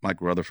Mike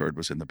Rutherford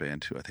was in the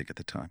band too, I think, at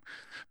the time.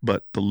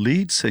 But the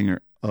lead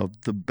singer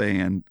of the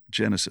band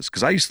Genesis,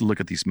 because I used to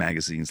look at these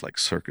magazines like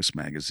Circus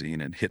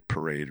Magazine and Hit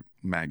Parade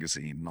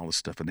Magazine and all this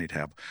stuff, and they'd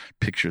have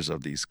pictures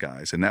of these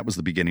guys. And that was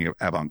the beginning of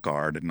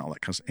avant-garde and all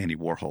that kind of Andy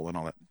Warhol and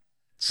all that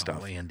stuff.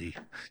 Oh, Andy.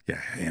 Yeah,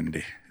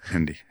 Andy.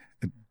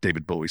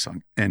 David Bowie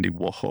song, Andy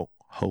Warhol,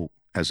 ho,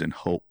 as in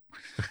hope.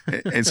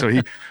 And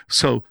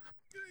so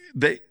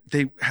they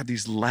had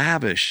these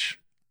lavish,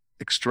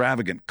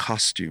 extravagant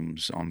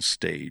costumes on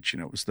stage.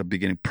 It was the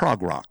beginning,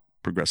 prog rock.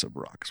 Progressive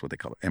rock is what they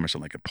call it.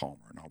 Emerson, Lake and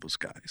Palmer and all those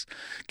guys.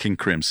 King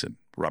Crimson,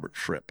 Robert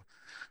Fripp.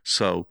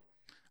 So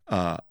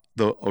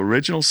the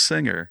original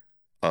singer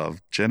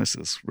of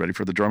Genesis, ready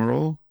for the drum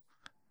roll?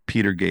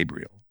 Peter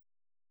Gabriel.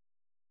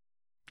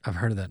 I've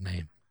heard of that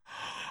name.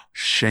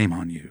 Shame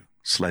on You,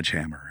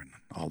 Sledgehammer, and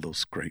all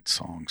those great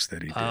songs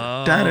that he did.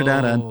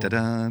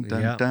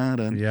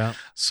 Yeah.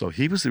 So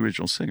he was the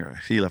original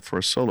singer. He left for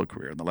a solo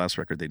career, and the last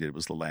record they did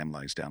was The Lamb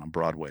Lies Down on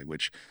Broadway,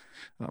 which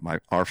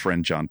our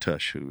friend John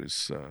Tush, who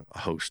is a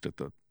host at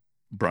the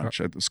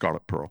brunch at the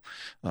Scarlet Pearl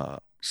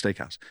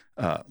Steakhouse,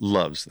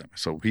 loves them.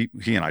 So he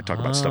and I talk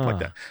about stuff like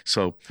that.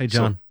 So hey,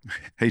 John.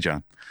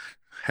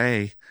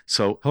 Hey.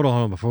 So hold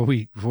on. Before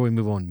we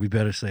move on, we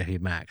better say hey,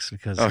 Max,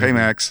 because hey,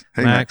 Max.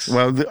 Hey, Max.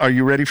 Well, are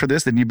you ready for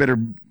this? Then you better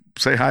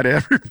say hi to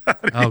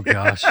everybody. Oh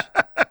gosh.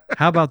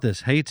 How about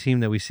this? Hey, team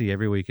that we see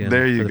every weekend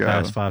there you for the go.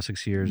 past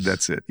 5-6 years.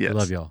 That's it. Yes. I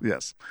love y'all.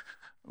 Yes,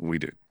 we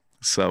do.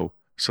 So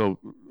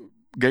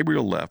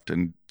Gabriel left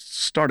and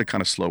started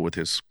kind of slow with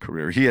his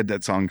career. He had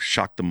that song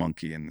Shock the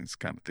Monkey and this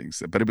kind of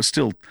things, but it was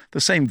still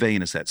the same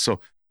vein as that. So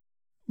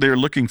they're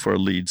looking for a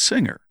lead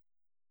singer,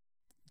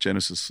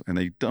 Genesis,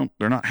 and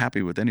they're not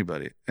happy with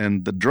anybody.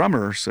 And the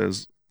drummer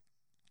says,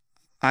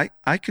 I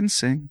can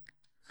sing.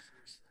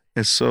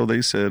 And so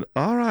they said,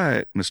 all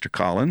right, Mr.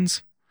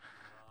 Collins,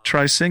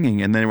 try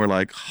singing. And they were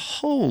like,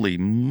 holy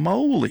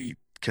moly,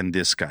 can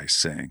this guy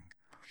sing?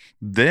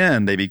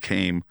 Then they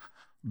became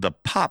the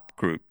pop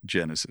group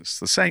Genesis.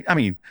 The same,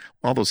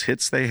 all those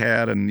hits they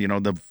had, and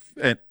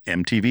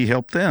MTV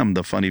helped them,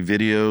 the funny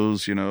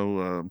videos,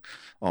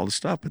 all the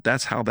stuff. But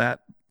that's how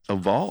that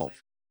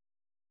evolved.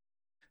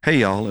 Hey,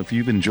 y'all, if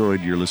you've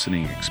enjoyed your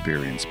listening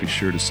experience, be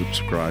sure to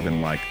subscribe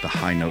and like the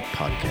High Note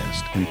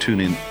Podcast and tune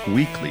in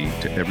weekly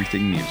to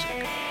Everything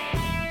Music.